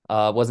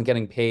 Wasn't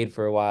getting paid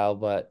for a while,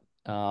 but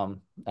I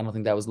don't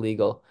think that was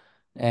legal.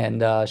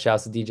 And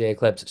shouts to DJ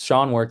Eclipse.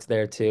 Sean worked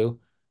there too.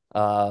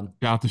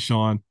 Shout out to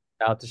Sean.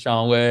 Shout out to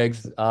Sean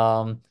Wiggs.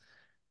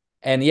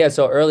 And yeah,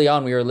 so early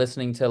on we were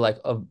listening to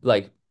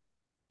like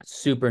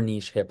super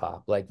niche hip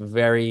hop, like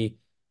very,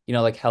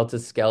 like Helta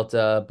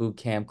Skelta, Boot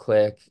Camp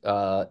Click,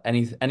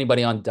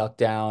 anybody on Duck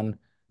Down,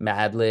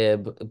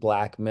 Madlib,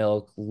 Black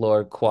Milk,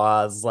 Lord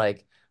Quaz,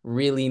 like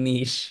really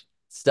niche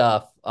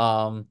stuff.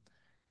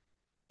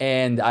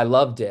 And I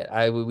loved it.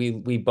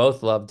 We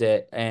both loved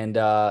it, and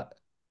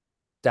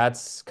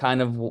that's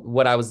kind of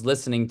what I was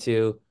listening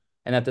to.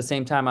 And at the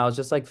same time, I was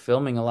just like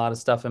filming a lot of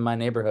stuff in my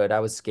neighborhood. I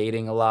was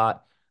skating a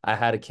lot. I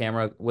had a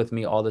camera with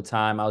me all the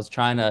time. I was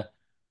trying to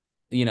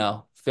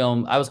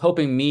film. I was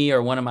hoping me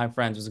or one of my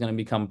friends was going to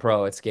become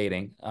pro at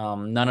skating.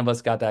 None of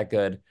us got that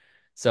good.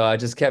 So I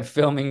just kept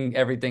filming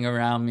everything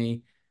around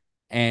me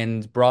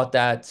and brought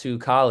that to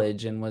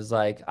college and was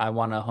like, I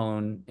want to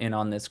hone in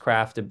on this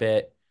craft a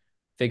bit,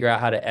 figure out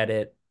how to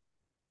edit,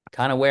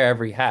 kind of wear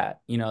every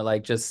hat,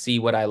 like just see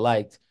what I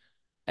liked.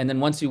 And then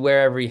once you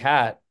wear every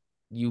hat,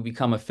 you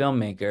become a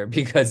filmmaker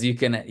because you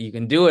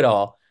can do it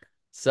all.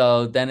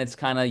 So then it's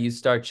kind of you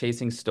start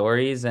chasing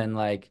stories and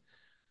like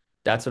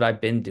that's what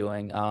I've been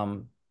doing.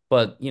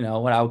 But when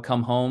I would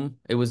come home,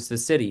 it was the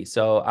city.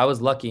 So I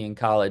was lucky in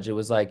college. It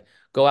was like,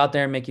 go out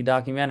there and make a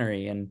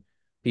documentary. And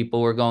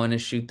people were going to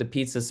shoot the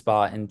pizza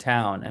spot in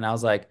town. And I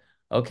was like,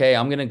 okay,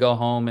 I'm gonna go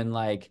home and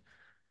like,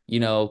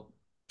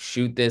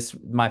 shoot this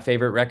my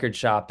favorite record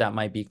shop that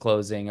might be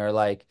closing, or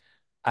like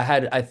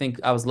I think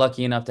I was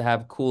lucky enough to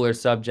have cooler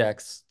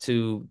subjects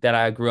to that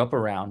I grew up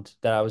around,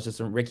 that I was just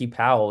Ricky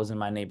Powell was in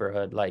my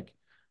neighborhood, like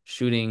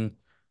shooting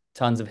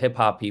tons of hip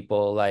hop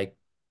people. Like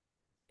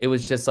it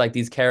was just like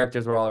these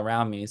characters were all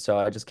around me. So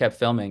I just kept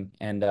filming,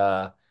 and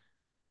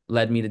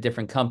led me to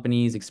different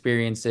companies,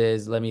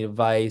 experiences, led me to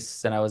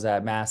Vice. And I was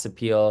at Mass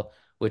Appeal,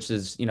 which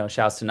is,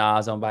 shouts to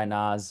Nas, owned by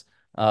Nas.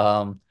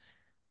 Um,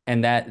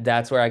 and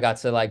that's where I got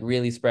to like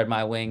really spread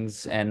my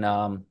wings. And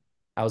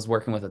I was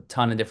working with a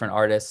ton of different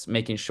artists,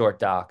 making short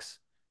docs,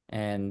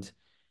 and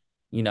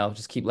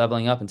just keep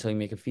leveling up until you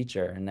make a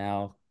feature. And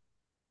now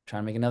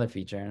trying to make another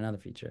feature and another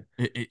feature.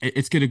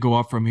 It's going to go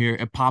up from here.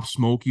 Pop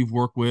Smoke, you've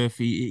worked with,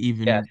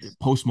 even Yes.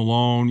 Post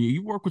Malone.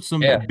 You work with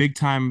some Yeah. big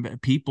time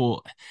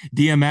people.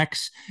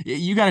 DMX,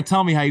 you got to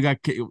tell me how you got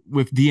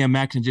with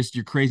DMX and just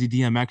your crazy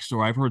DMX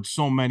story. I've heard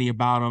so many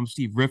about him.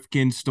 Steve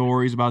Rifkin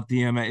stories about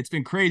DMX. It's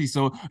been crazy.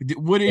 So,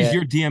 what is Yeah.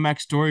 your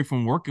DMX story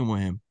from working with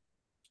him?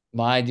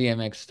 My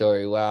DMX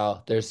story.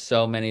 Wow. There's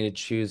so many to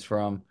choose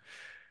from.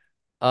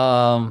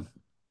 Um,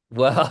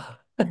 well,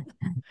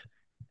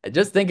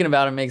 just thinking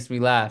about it makes me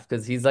laugh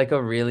because he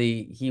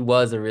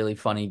was a really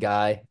funny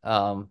guy.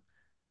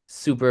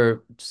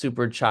 Super,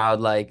 super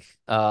childlike,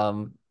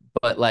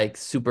 but like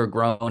super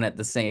grown at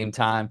the same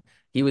time.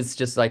 He was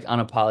just like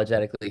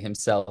unapologetically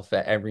himself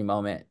at every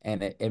moment.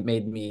 And it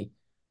made me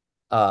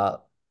uh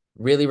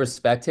really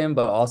respect him,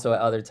 but also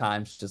at other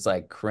times just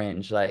like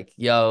cringe. Like,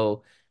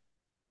 yo,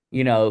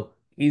 you know,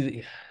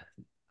 he's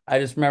I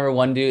just remember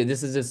one dude,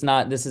 this is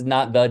not the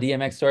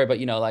DMX story, but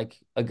like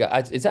a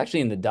guy, it's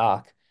actually in the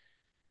doc.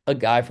 A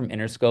guy from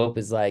Interscope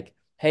is like,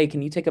 "Hey,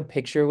 can you take a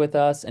picture with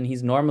us?" And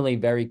he's normally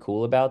very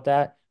cool about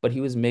that, but he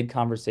was mid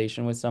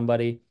conversation with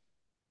somebody,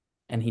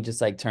 and he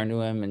just like turned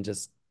to him and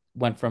just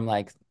went from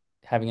like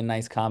having a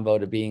nice convo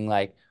to being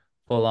like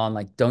full on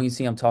like, "Don't you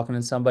see I'm talking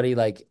to somebody?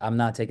 Like, I'm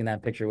not taking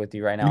that picture with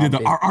you right You now. did I'm the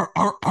busy."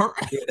 R.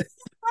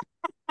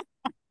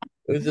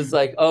 It was just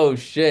like, "Oh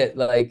shit!"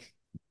 Like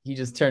he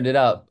just turned it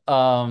up.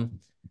 I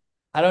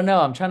don't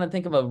know. I'm trying to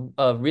think of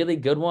a really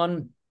good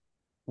one.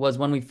 Was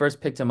when we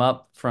first picked him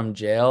up from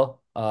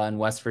jail in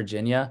West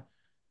Virginia.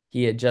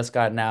 He had just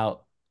gotten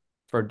out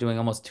for doing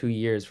almost 2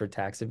 years for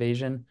tax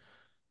evasion.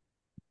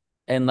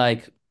 And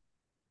like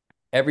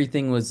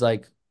everything was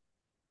like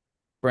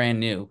brand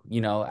new,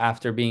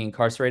 after being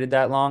incarcerated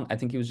that long. I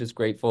think he was just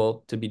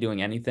grateful to be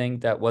doing anything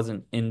that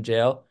wasn't in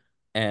jail.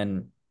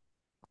 And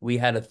we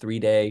had a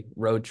 3-day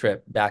road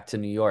trip back to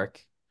New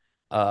York.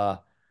 Uh,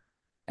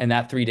 and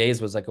that 3 days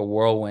was like a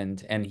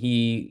whirlwind. And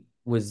he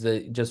was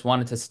just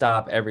wanted to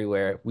stop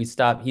everywhere. We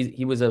stopped.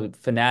 He was a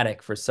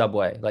fanatic for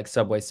Subway, like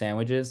Subway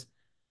sandwiches,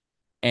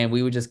 and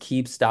we would just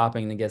keep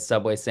stopping to get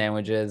Subway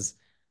sandwiches.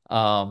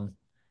 Um,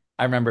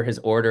 I remember his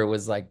order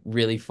was like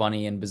really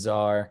funny and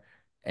bizarre,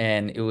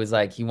 and it was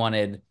like he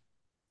wanted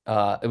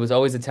it was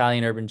always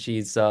Italian urban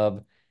cheese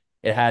sub.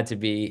 It had to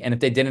be, and if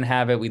they didn't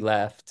have it, we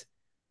left.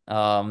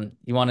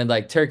 He wanted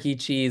like turkey,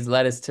 cheese,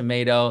 lettuce,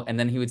 tomato, and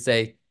then he would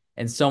say,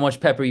 "And so much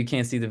pepper you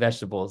can't see the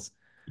vegetables."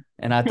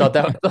 And I thought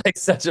that was like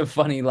such a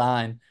funny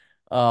line.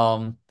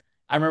 Um,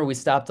 I remember we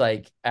stopped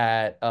like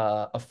at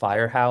a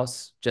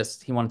firehouse.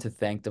 Just he wanted to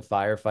thank the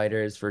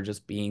firefighters for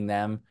just being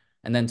them,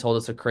 and then told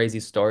us a crazy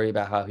story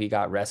about how he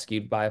got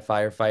rescued by a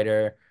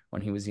firefighter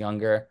when he was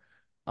younger.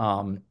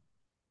 Um,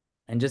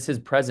 and just his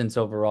presence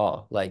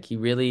overall, like he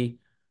really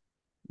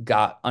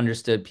got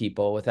understood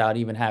people without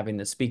even having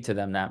to speak to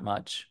them that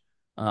much.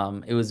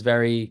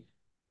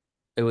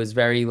 It was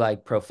very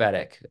like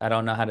prophetic. I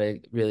don't know how to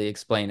really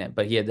explain it,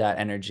 but he had that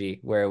energy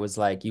where it was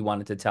like you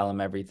wanted to tell him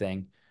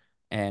everything.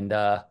 And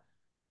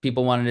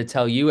people wanted to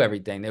tell you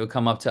everything. They would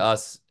come up to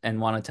us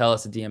and want to tell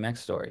us a DMX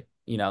story,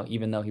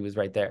 even though he was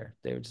right there.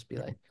 They would just be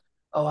like,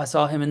 "Oh, I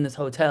saw him in this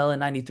hotel in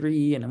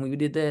 93 and we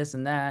did this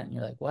and that." And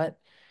you're like, "What?"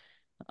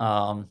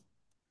 Um,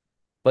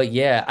 but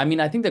yeah, I mean,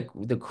 I think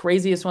the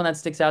craziest one that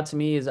sticks out to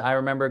me is I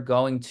remember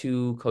going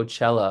to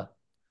Coachella,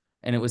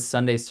 and it was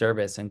Sunday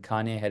service, and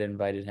Kanye had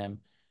invited him.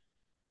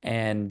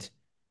 And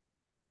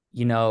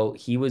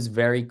he was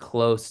very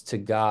close to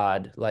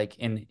God, like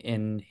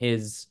in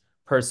his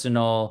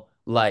personal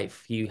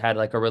life. He had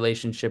like a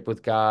relationship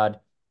with God.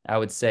 I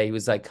would say he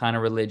was like kind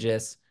of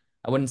religious.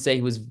 I wouldn't say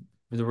he was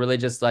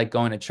religious like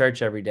going to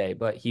church every day,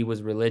 but he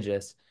was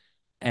religious.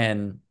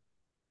 And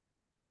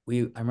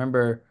I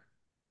remember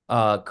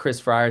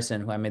Chris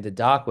Frierson, who I made the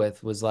doc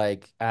with, was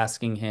like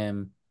asking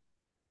him,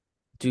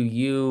 "Do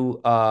you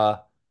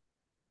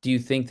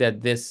think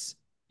that this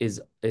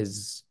is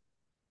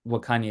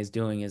what Kanye is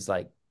doing is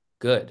like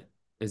good?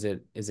 Is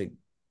it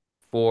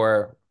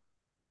for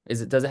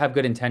does it have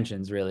good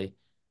intentions really?"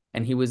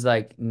 And he was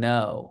like,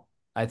 "No,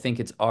 I think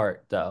it's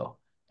art though.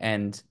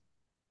 And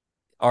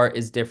art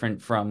is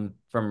different from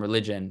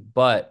religion,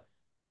 but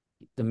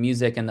the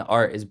music and the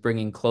art is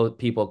bringing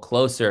people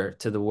closer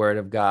to the word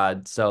of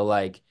God. So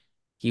like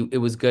it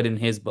was good in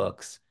his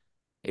books."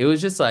 It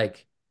was just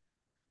like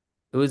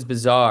it was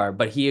bizarre,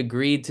 but he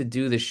agreed to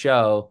do the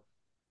show,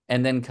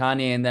 and then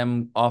Kanye and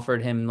them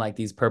offered him like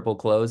these purple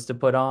clothes to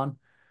put on.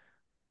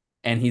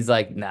 And he's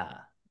like, nah,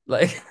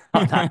 like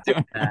I'm not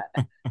doing that.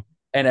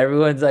 And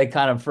everyone's like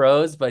kind of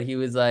froze, but he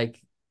was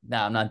like,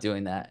 nah, I'm not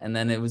doing that. And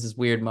then it was this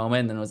weird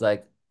moment, and then it was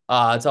like,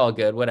 ah, it's all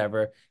good,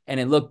 whatever. And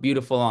it looked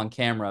beautiful on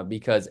camera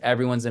because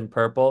everyone's in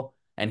purple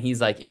and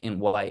he's like in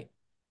white,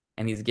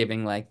 and he's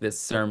giving like this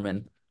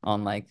sermon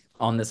on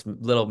this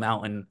little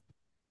mountain.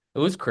 It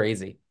was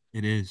crazy.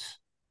 It is.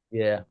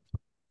 Yeah.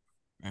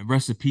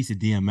 Rest in peace of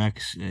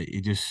DMX.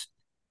 It just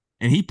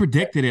and he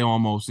predicted it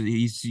almost.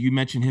 You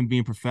mentioned him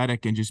being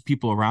prophetic and just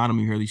people around him.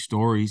 You hear these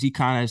stories. He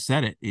kind of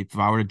said it. If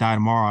I were to die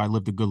tomorrow, I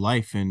lived a good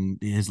life. And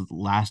his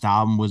last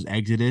album was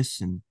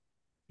Exodus, and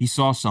he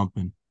saw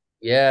something.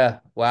 Yeah.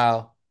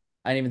 Wow.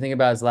 I didn't even think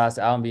about his last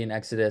album being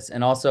Exodus,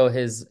 and also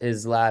his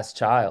last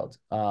child,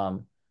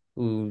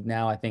 who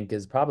now I think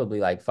is probably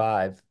like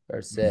 5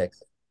 or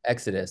 6,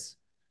 Exodus,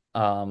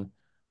 um,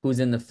 who's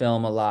in the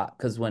film a lot.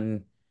 Because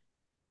when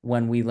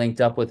we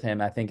linked up with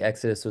him, I think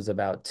Exodus was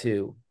about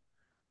 2,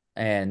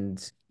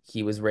 and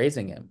he was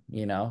raising him,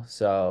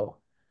 So,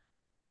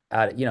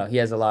 he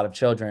has a lot of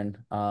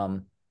children,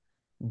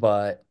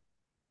 but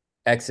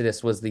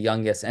Exodus was the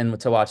youngest, and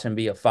to watch him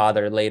be a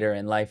father later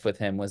in life with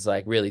him was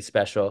like really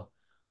special.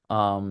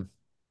 Um,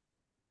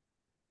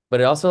 but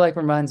it also like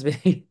reminds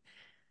me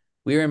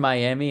we were in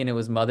Miami and it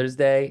was Mother's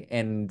Day,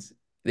 and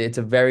it's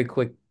a very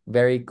quick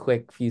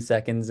few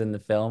seconds in the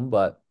film,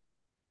 but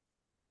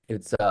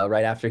it's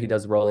right after he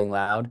does Rolling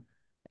Loud,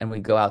 and we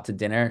go out to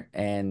dinner,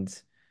 and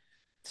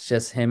it's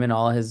just him and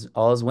all his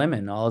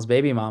women, all his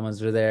baby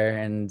mamas were there,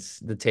 and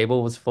the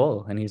table was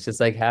full, and he's just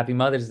like, Happy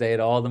Mother's Day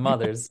to all the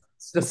mothers.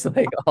 It's just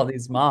like all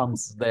these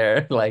moms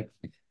there, like,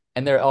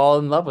 and they're all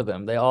in love with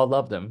him. They all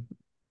loved him.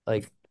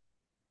 Like,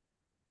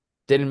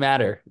 didn't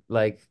matter.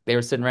 Like, they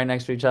were sitting right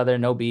next to each other,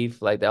 no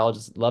beef. Like, they all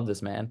just loved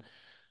this man.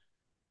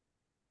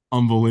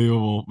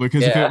 Unbelievable.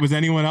 Because if it Yeah. was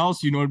anyone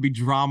else, it'd be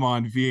drama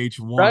on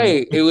VH1.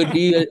 Right. It would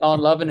be on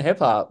Love and Hip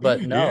Hop,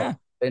 but Yeah.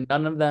 no,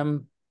 none of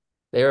them,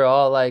 they were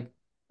all like,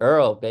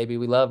 Earl, baby,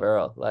 we love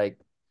Earl. Like,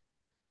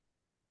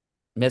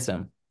 miss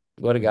him.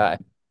 What a guy.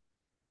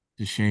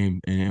 It's a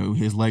shame, and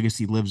his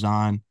legacy lives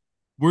on.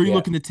 Where are you Yeah.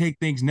 looking to take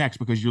things next?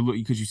 Because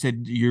you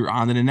said you're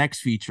on to the next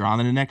feature, on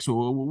to the next.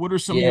 What are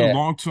some of your Yeah.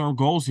 long term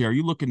goals here? Are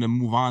you looking to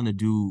move on to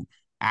do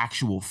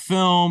actual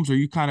films? Or are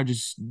you kind of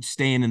just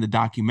staying in the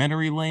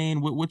documentary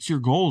lane? What's your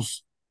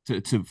goals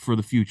to for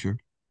the future?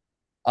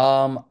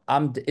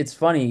 It's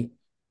funny.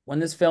 When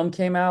this film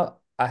came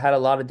out, I had a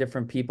lot of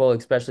different people,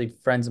 especially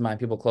friends of mine,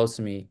 people close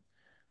to me,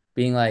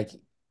 being like,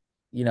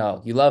 you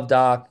love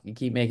doc, you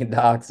keep making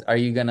docs. Are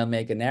you gonna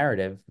make a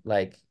narrative?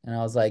 Like, and I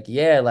was like,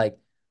 yeah, like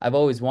I've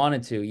always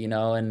wanted to,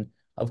 and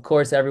of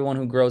course, everyone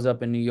who grows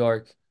up in New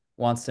York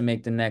wants to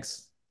make the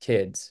next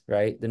Kids,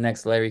 right? The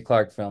next Larry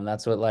Clark film.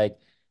 That's what like,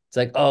 it's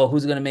like, oh,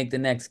 who's gonna make the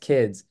next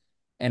Kids?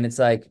 And it's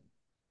like,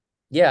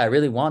 yeah, I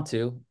really want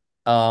to.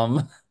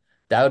 Um,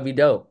 that would be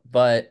dope,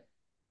 but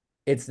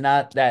it's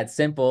not that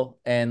simple,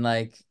 and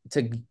like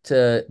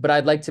but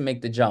I'd like to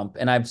make the jump,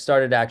 and I've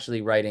started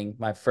actually writing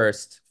my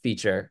first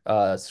feature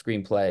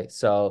screenplay,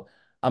 so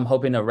I'm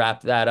hoping to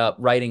wrap that up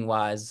writing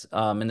wise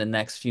in the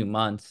next few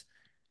months,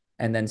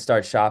 and then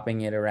start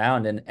shopping it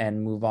around,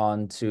 and move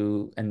on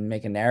to and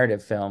make a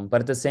narrative film.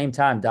 But at the same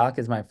time, doc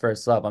is my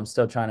first love. I'm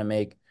still trying to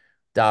make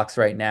docs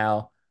right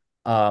now.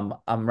 I'm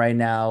right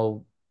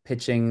now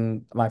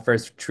pitching my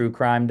first true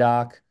crime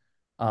doc.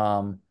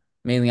 um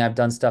Mainly I've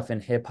done stuff in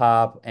hip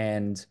hop,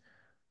 and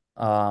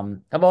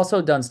I've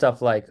also done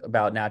stuff like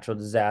about natural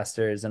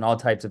disasters and all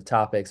types of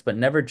topics, but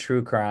never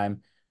true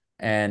crime.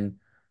 And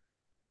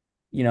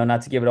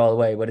not to give it all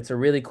away, but it's a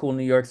really cool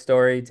New York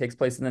story. It takes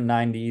place in the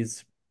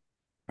 90s,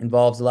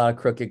 involves a lot of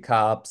crooked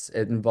cops.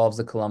 It involves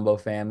the Colombo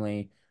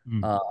family.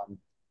 Mm. Um,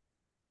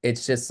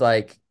 it's just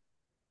like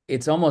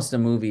it's almost a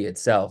movie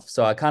itself.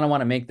 So I kind of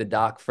want to make the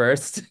doc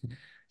first,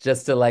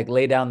 just to like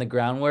lay down the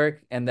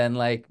groundwork, and then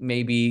like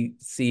maybe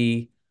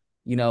see,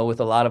 with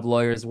a lot of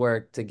lawyers'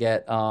 work to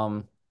get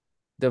the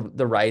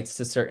rights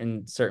to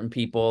certain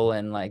people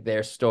and like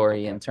their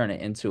story, and turn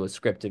it into a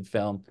scripted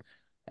film.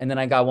 And then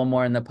I got one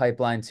more in the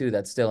pipeline too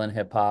that's still in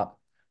hip hop.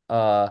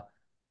 Uh,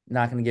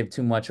 Not gonna give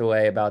too much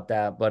away about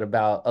that, but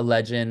about a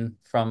legend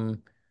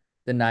from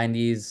the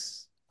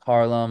 90s,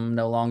 Harlem,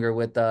 no longer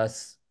with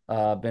us.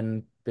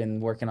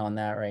 Been working on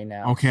that right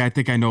now. Okay, I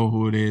think I know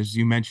who it is.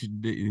 You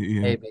mentioned,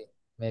 yeah, Maybe,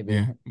 maybe.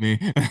 yeah, me.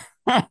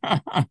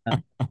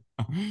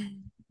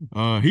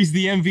 He's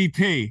the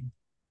MVP.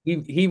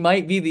 He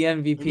might be the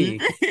MVP.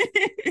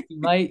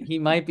 He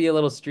might be a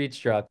little street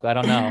struck. I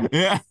don't know.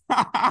 Yeah.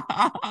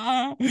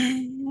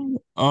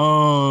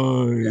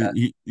 Oh, Yeah.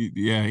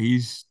 yeah.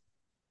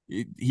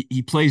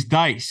 He plays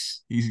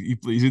dice. He's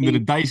into the He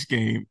dice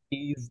game.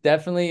 he's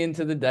definitely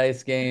into the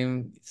dice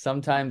game.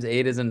 Sometimes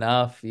 8 is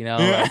enough,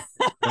 Yeah.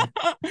 like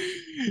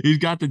He's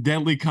got the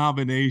deadly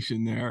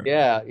combination there.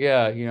 yeah,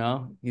 yeah,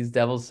 he's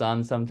Devil's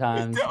Son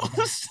sometimes. That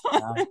was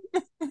fun.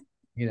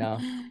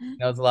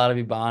 Knows a lot of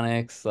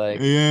ebonics, like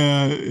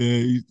Yeah,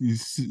 yeah.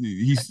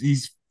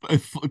 He's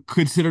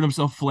considered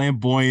himself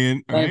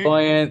flamboyant, right?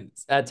 flamboyant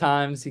at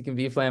times. He can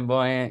be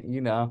flamboyant,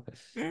 Yeah.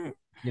 you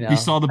He know.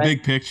 saw the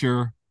big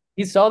picture.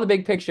 he saw the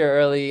big picture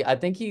early. I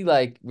think he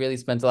like really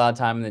spent a lot of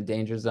time in the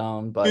danger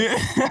zone, but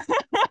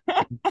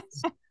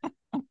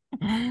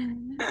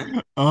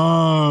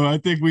Oh, I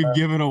think we've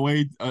given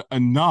away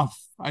enough.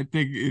 I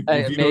think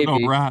if you don't know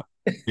maybe. rap,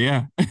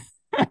 yeah.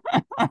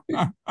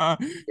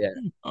 Yeah,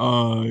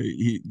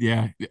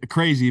 Yeah,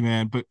 crazy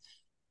man. But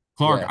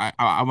Clark, yeah.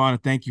 I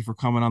want to thank you for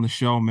coming on the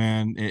show,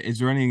 man. Is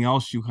there anything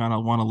else you kind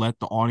of want to let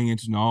the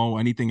audience know?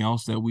 Anything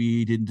else that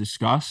we didn't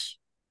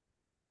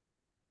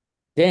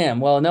Damn.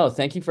 Well, no,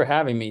 thank you for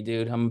having me,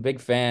 dude. I'm a big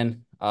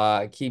fan.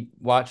 I keep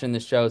watching the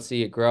show,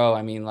 see it grow.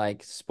 I mean,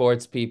 like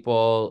sports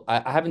people.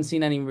 I haven't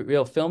seen any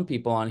real film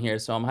people on here,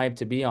 so I'm hyped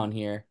to be on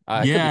here. It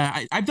could be.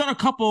 Yeah, I've done a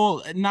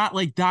couple, not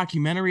like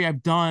documentary.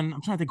 I'm trying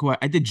to think what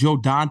I did. Joe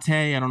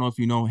Dante. I don't know if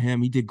you know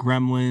him. He did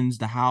Gremlins,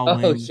 The Oh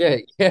Howling.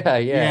 shit. Yeah,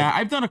 yeah. Yeah,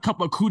 I've done a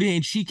couple of Kude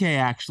and Chike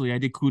actually. I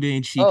did Kude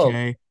and Oh,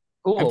 Chike.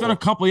 I've done a cool.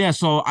 couple, yeah.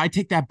 So I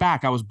take that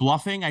back. I was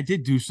bluffing. I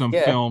did do some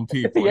Yeah. film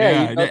people. Yeah,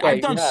 Yeah, I've okay,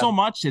 you done so have.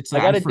 much. It's I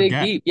like I gotta dig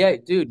forget. deep. Yeah,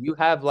 dude, you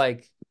have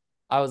like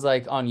I was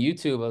like on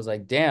YouTube, I was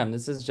like, damn,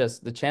 this is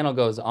just the channel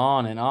goes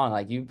on and on.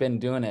 Like you've been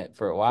doing it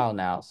for a while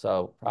now,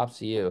 so props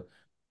to you.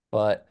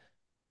 But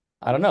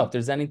I don't know if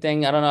there's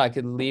anything, I don't know, I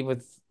could leave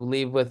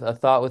with a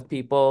thought with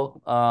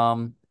people.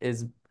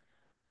 Is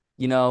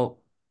you know,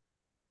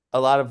 a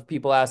lot of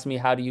people ask me,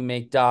 how do you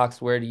make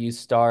docs? Where do you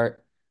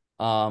start?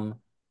 Um,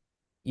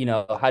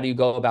 how do you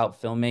go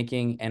about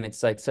filmmaking? And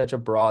it's like such a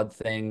broad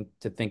thing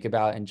to think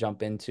about and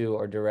jump into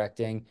or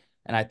directing.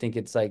 And I think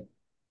it's like,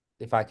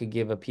 if I could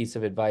give a piece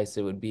of advice,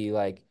 it would be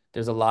like,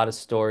 there's a lot of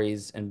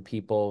stories and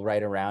people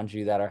right around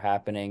you that are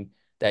happening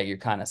that you're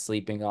kind of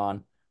sleeping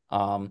on.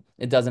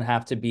 It doesn't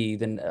have to be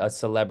a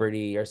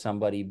celebrity or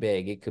somebody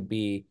big. It could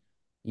be,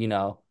 you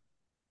know,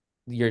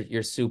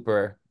 your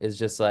super is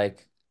just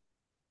like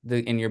the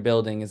in your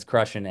building is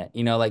crushing it.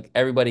 Like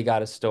everybody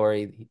got a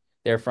story.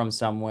 They're from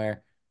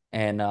somewhere,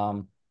 and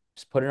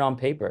just put it on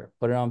paper.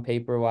 Put it on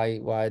paper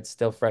while it's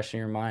still fresh in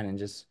your mind, and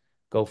just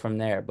go from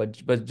there. But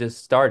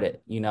just start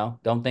it.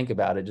 Don't think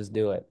about it. Just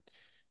do it.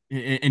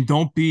 And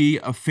don't be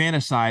a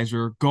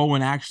fantasizer. Go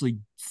and actually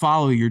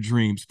follow your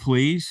dreams,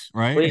 please.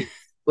 Right?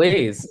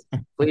 Please,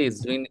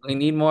 please, please. We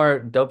need more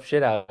dope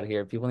shit out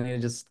here. People need to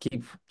just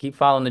keep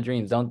following the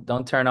dreams.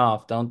 Don't turn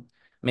off. Don't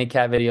make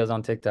cat videos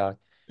on TikTok.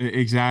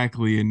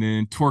 Exactly. And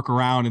then twerk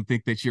around and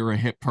think that you're a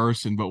hip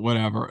person, but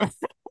whatever.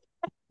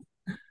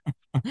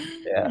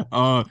 Yeah.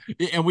 uh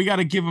and we got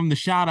to give them the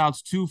shout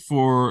outs too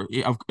for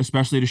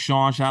especially to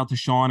Sean. Shout out to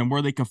Sean and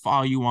where they can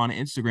follow you on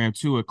Instagram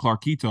too at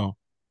Clarkito.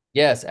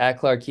 Yes, at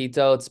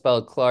Clarkito. It's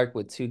spelled Clark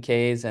with two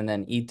K's and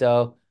then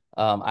Ito,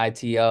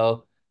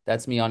 ITO.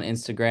 That's me on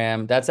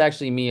Instagram. That's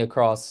actually me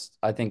across,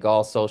 I think,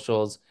 all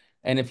socials.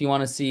 And if you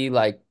want to see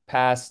like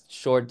past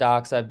short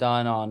docs I've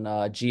done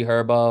on G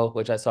Herbo,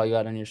 which I saw you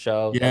out on your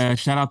show, that's Yeah,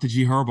 shout out to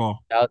G Herbo.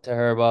 out to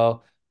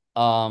Herbo.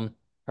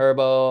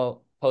 Herbo,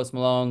 Post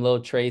Malone,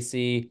 Lil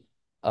Tracy,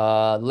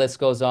 list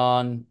goes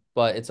on,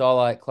 but it's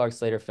all at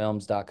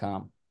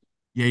clarkslaterfilms.com.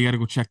 Yeah, you got to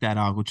go check that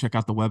out. Go check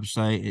out the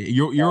website.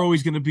 You're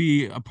always going to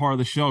be a part of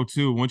the show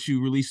too. Once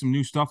you release some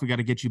new stuff, we got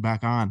to get you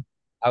back on.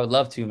 I would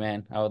love to,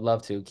 man. I would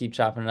love to keep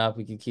chopping it up.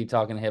 We could keep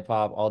talking hip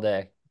hop all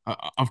day.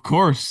 Of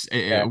course,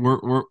 Yeah.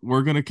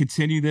 we're gonna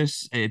continue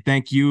this.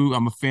 Thank you.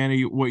 I'm a fan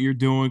of what you're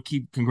doing.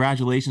 Keep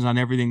congratulations on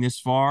everything this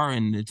far,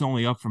 and it's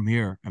only up from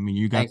here. I mean,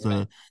 you got Thanks,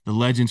 man. the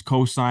legends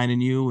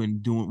co-signing you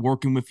and doing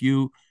working with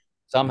you.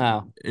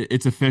 Somehow.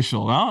 It's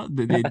official. Huh?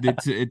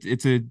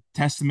 It's a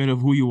testament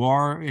of who you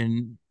are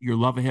and your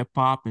love of hip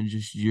hop and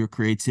just your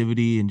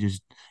creativity and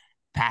just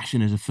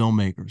passion as a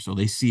filmmaker. So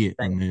they see it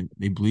Thanks. and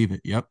they believe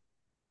it. Yep.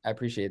 I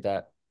appreciate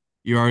that.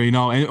 You already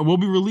know. And we'll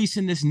be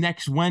releasing this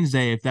next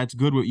Wednesday if that's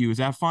good with you. Is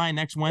that fine?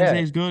 Next Wednesday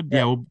Yeah. is good? Yeah,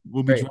 Yeah.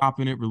 we'll be Great.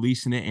 dropping it,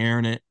 releasing it,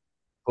 airing it.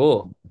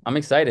 Cool. I'm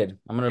excited.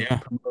 I'm gonna Yeah.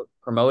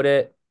 promote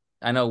it.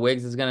 I know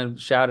Wiggs is gonna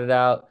shout it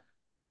out.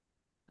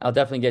 I'll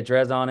definitely get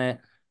Drez on it.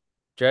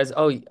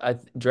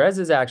 Drez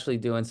is actually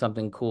doing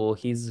something cool.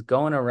 He's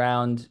going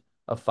around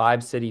a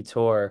 5 city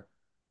tour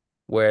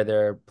where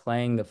they're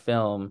playing the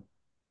film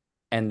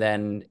and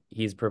then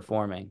he's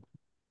performing.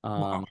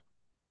 Wow. Um,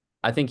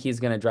 I think he's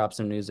gonna drop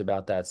some news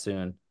about that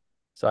soon.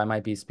 So I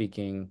might be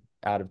speaking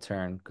out of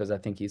turn because I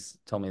think he's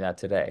told me that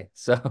today.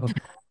 So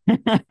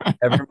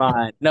never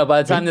mind. No,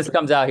 by the time this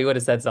comes out, he would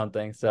have said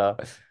something. So,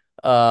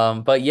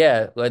 but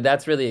yeah, well,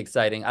 that's really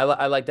exciting. I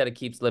like that it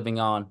keeps living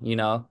on.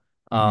 Mhm.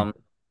 Um,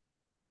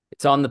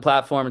 it's on the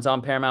platform, it's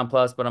on Paramount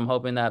Plus, but I'm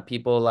hoping that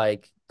people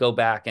like go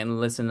back and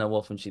listen to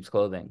Wolf in Sheep's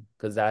Clothing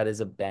because that is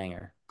a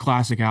banger.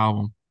 Classic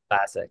album.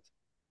 Classic.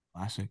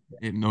 Classic.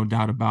 No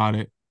doubt about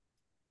it.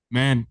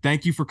 Man,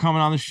 thank you for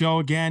coming on the show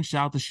again.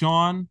 Shout out to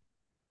Sean.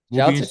 We'll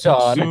Shout out be in to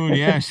touch Sean. soon.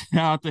 Yeah, shout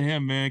out to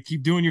him, man.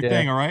 Keep doing your Yeah.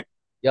 thing, all right?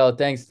 Yo,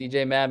 thanks,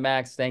 DJ Mad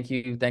Max. Thank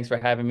you. Thanks for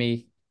having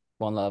me.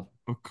 One love.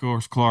 Of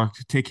course, Clark.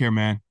 Take care,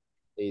 man.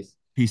 Peace.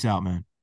 Peace out, man.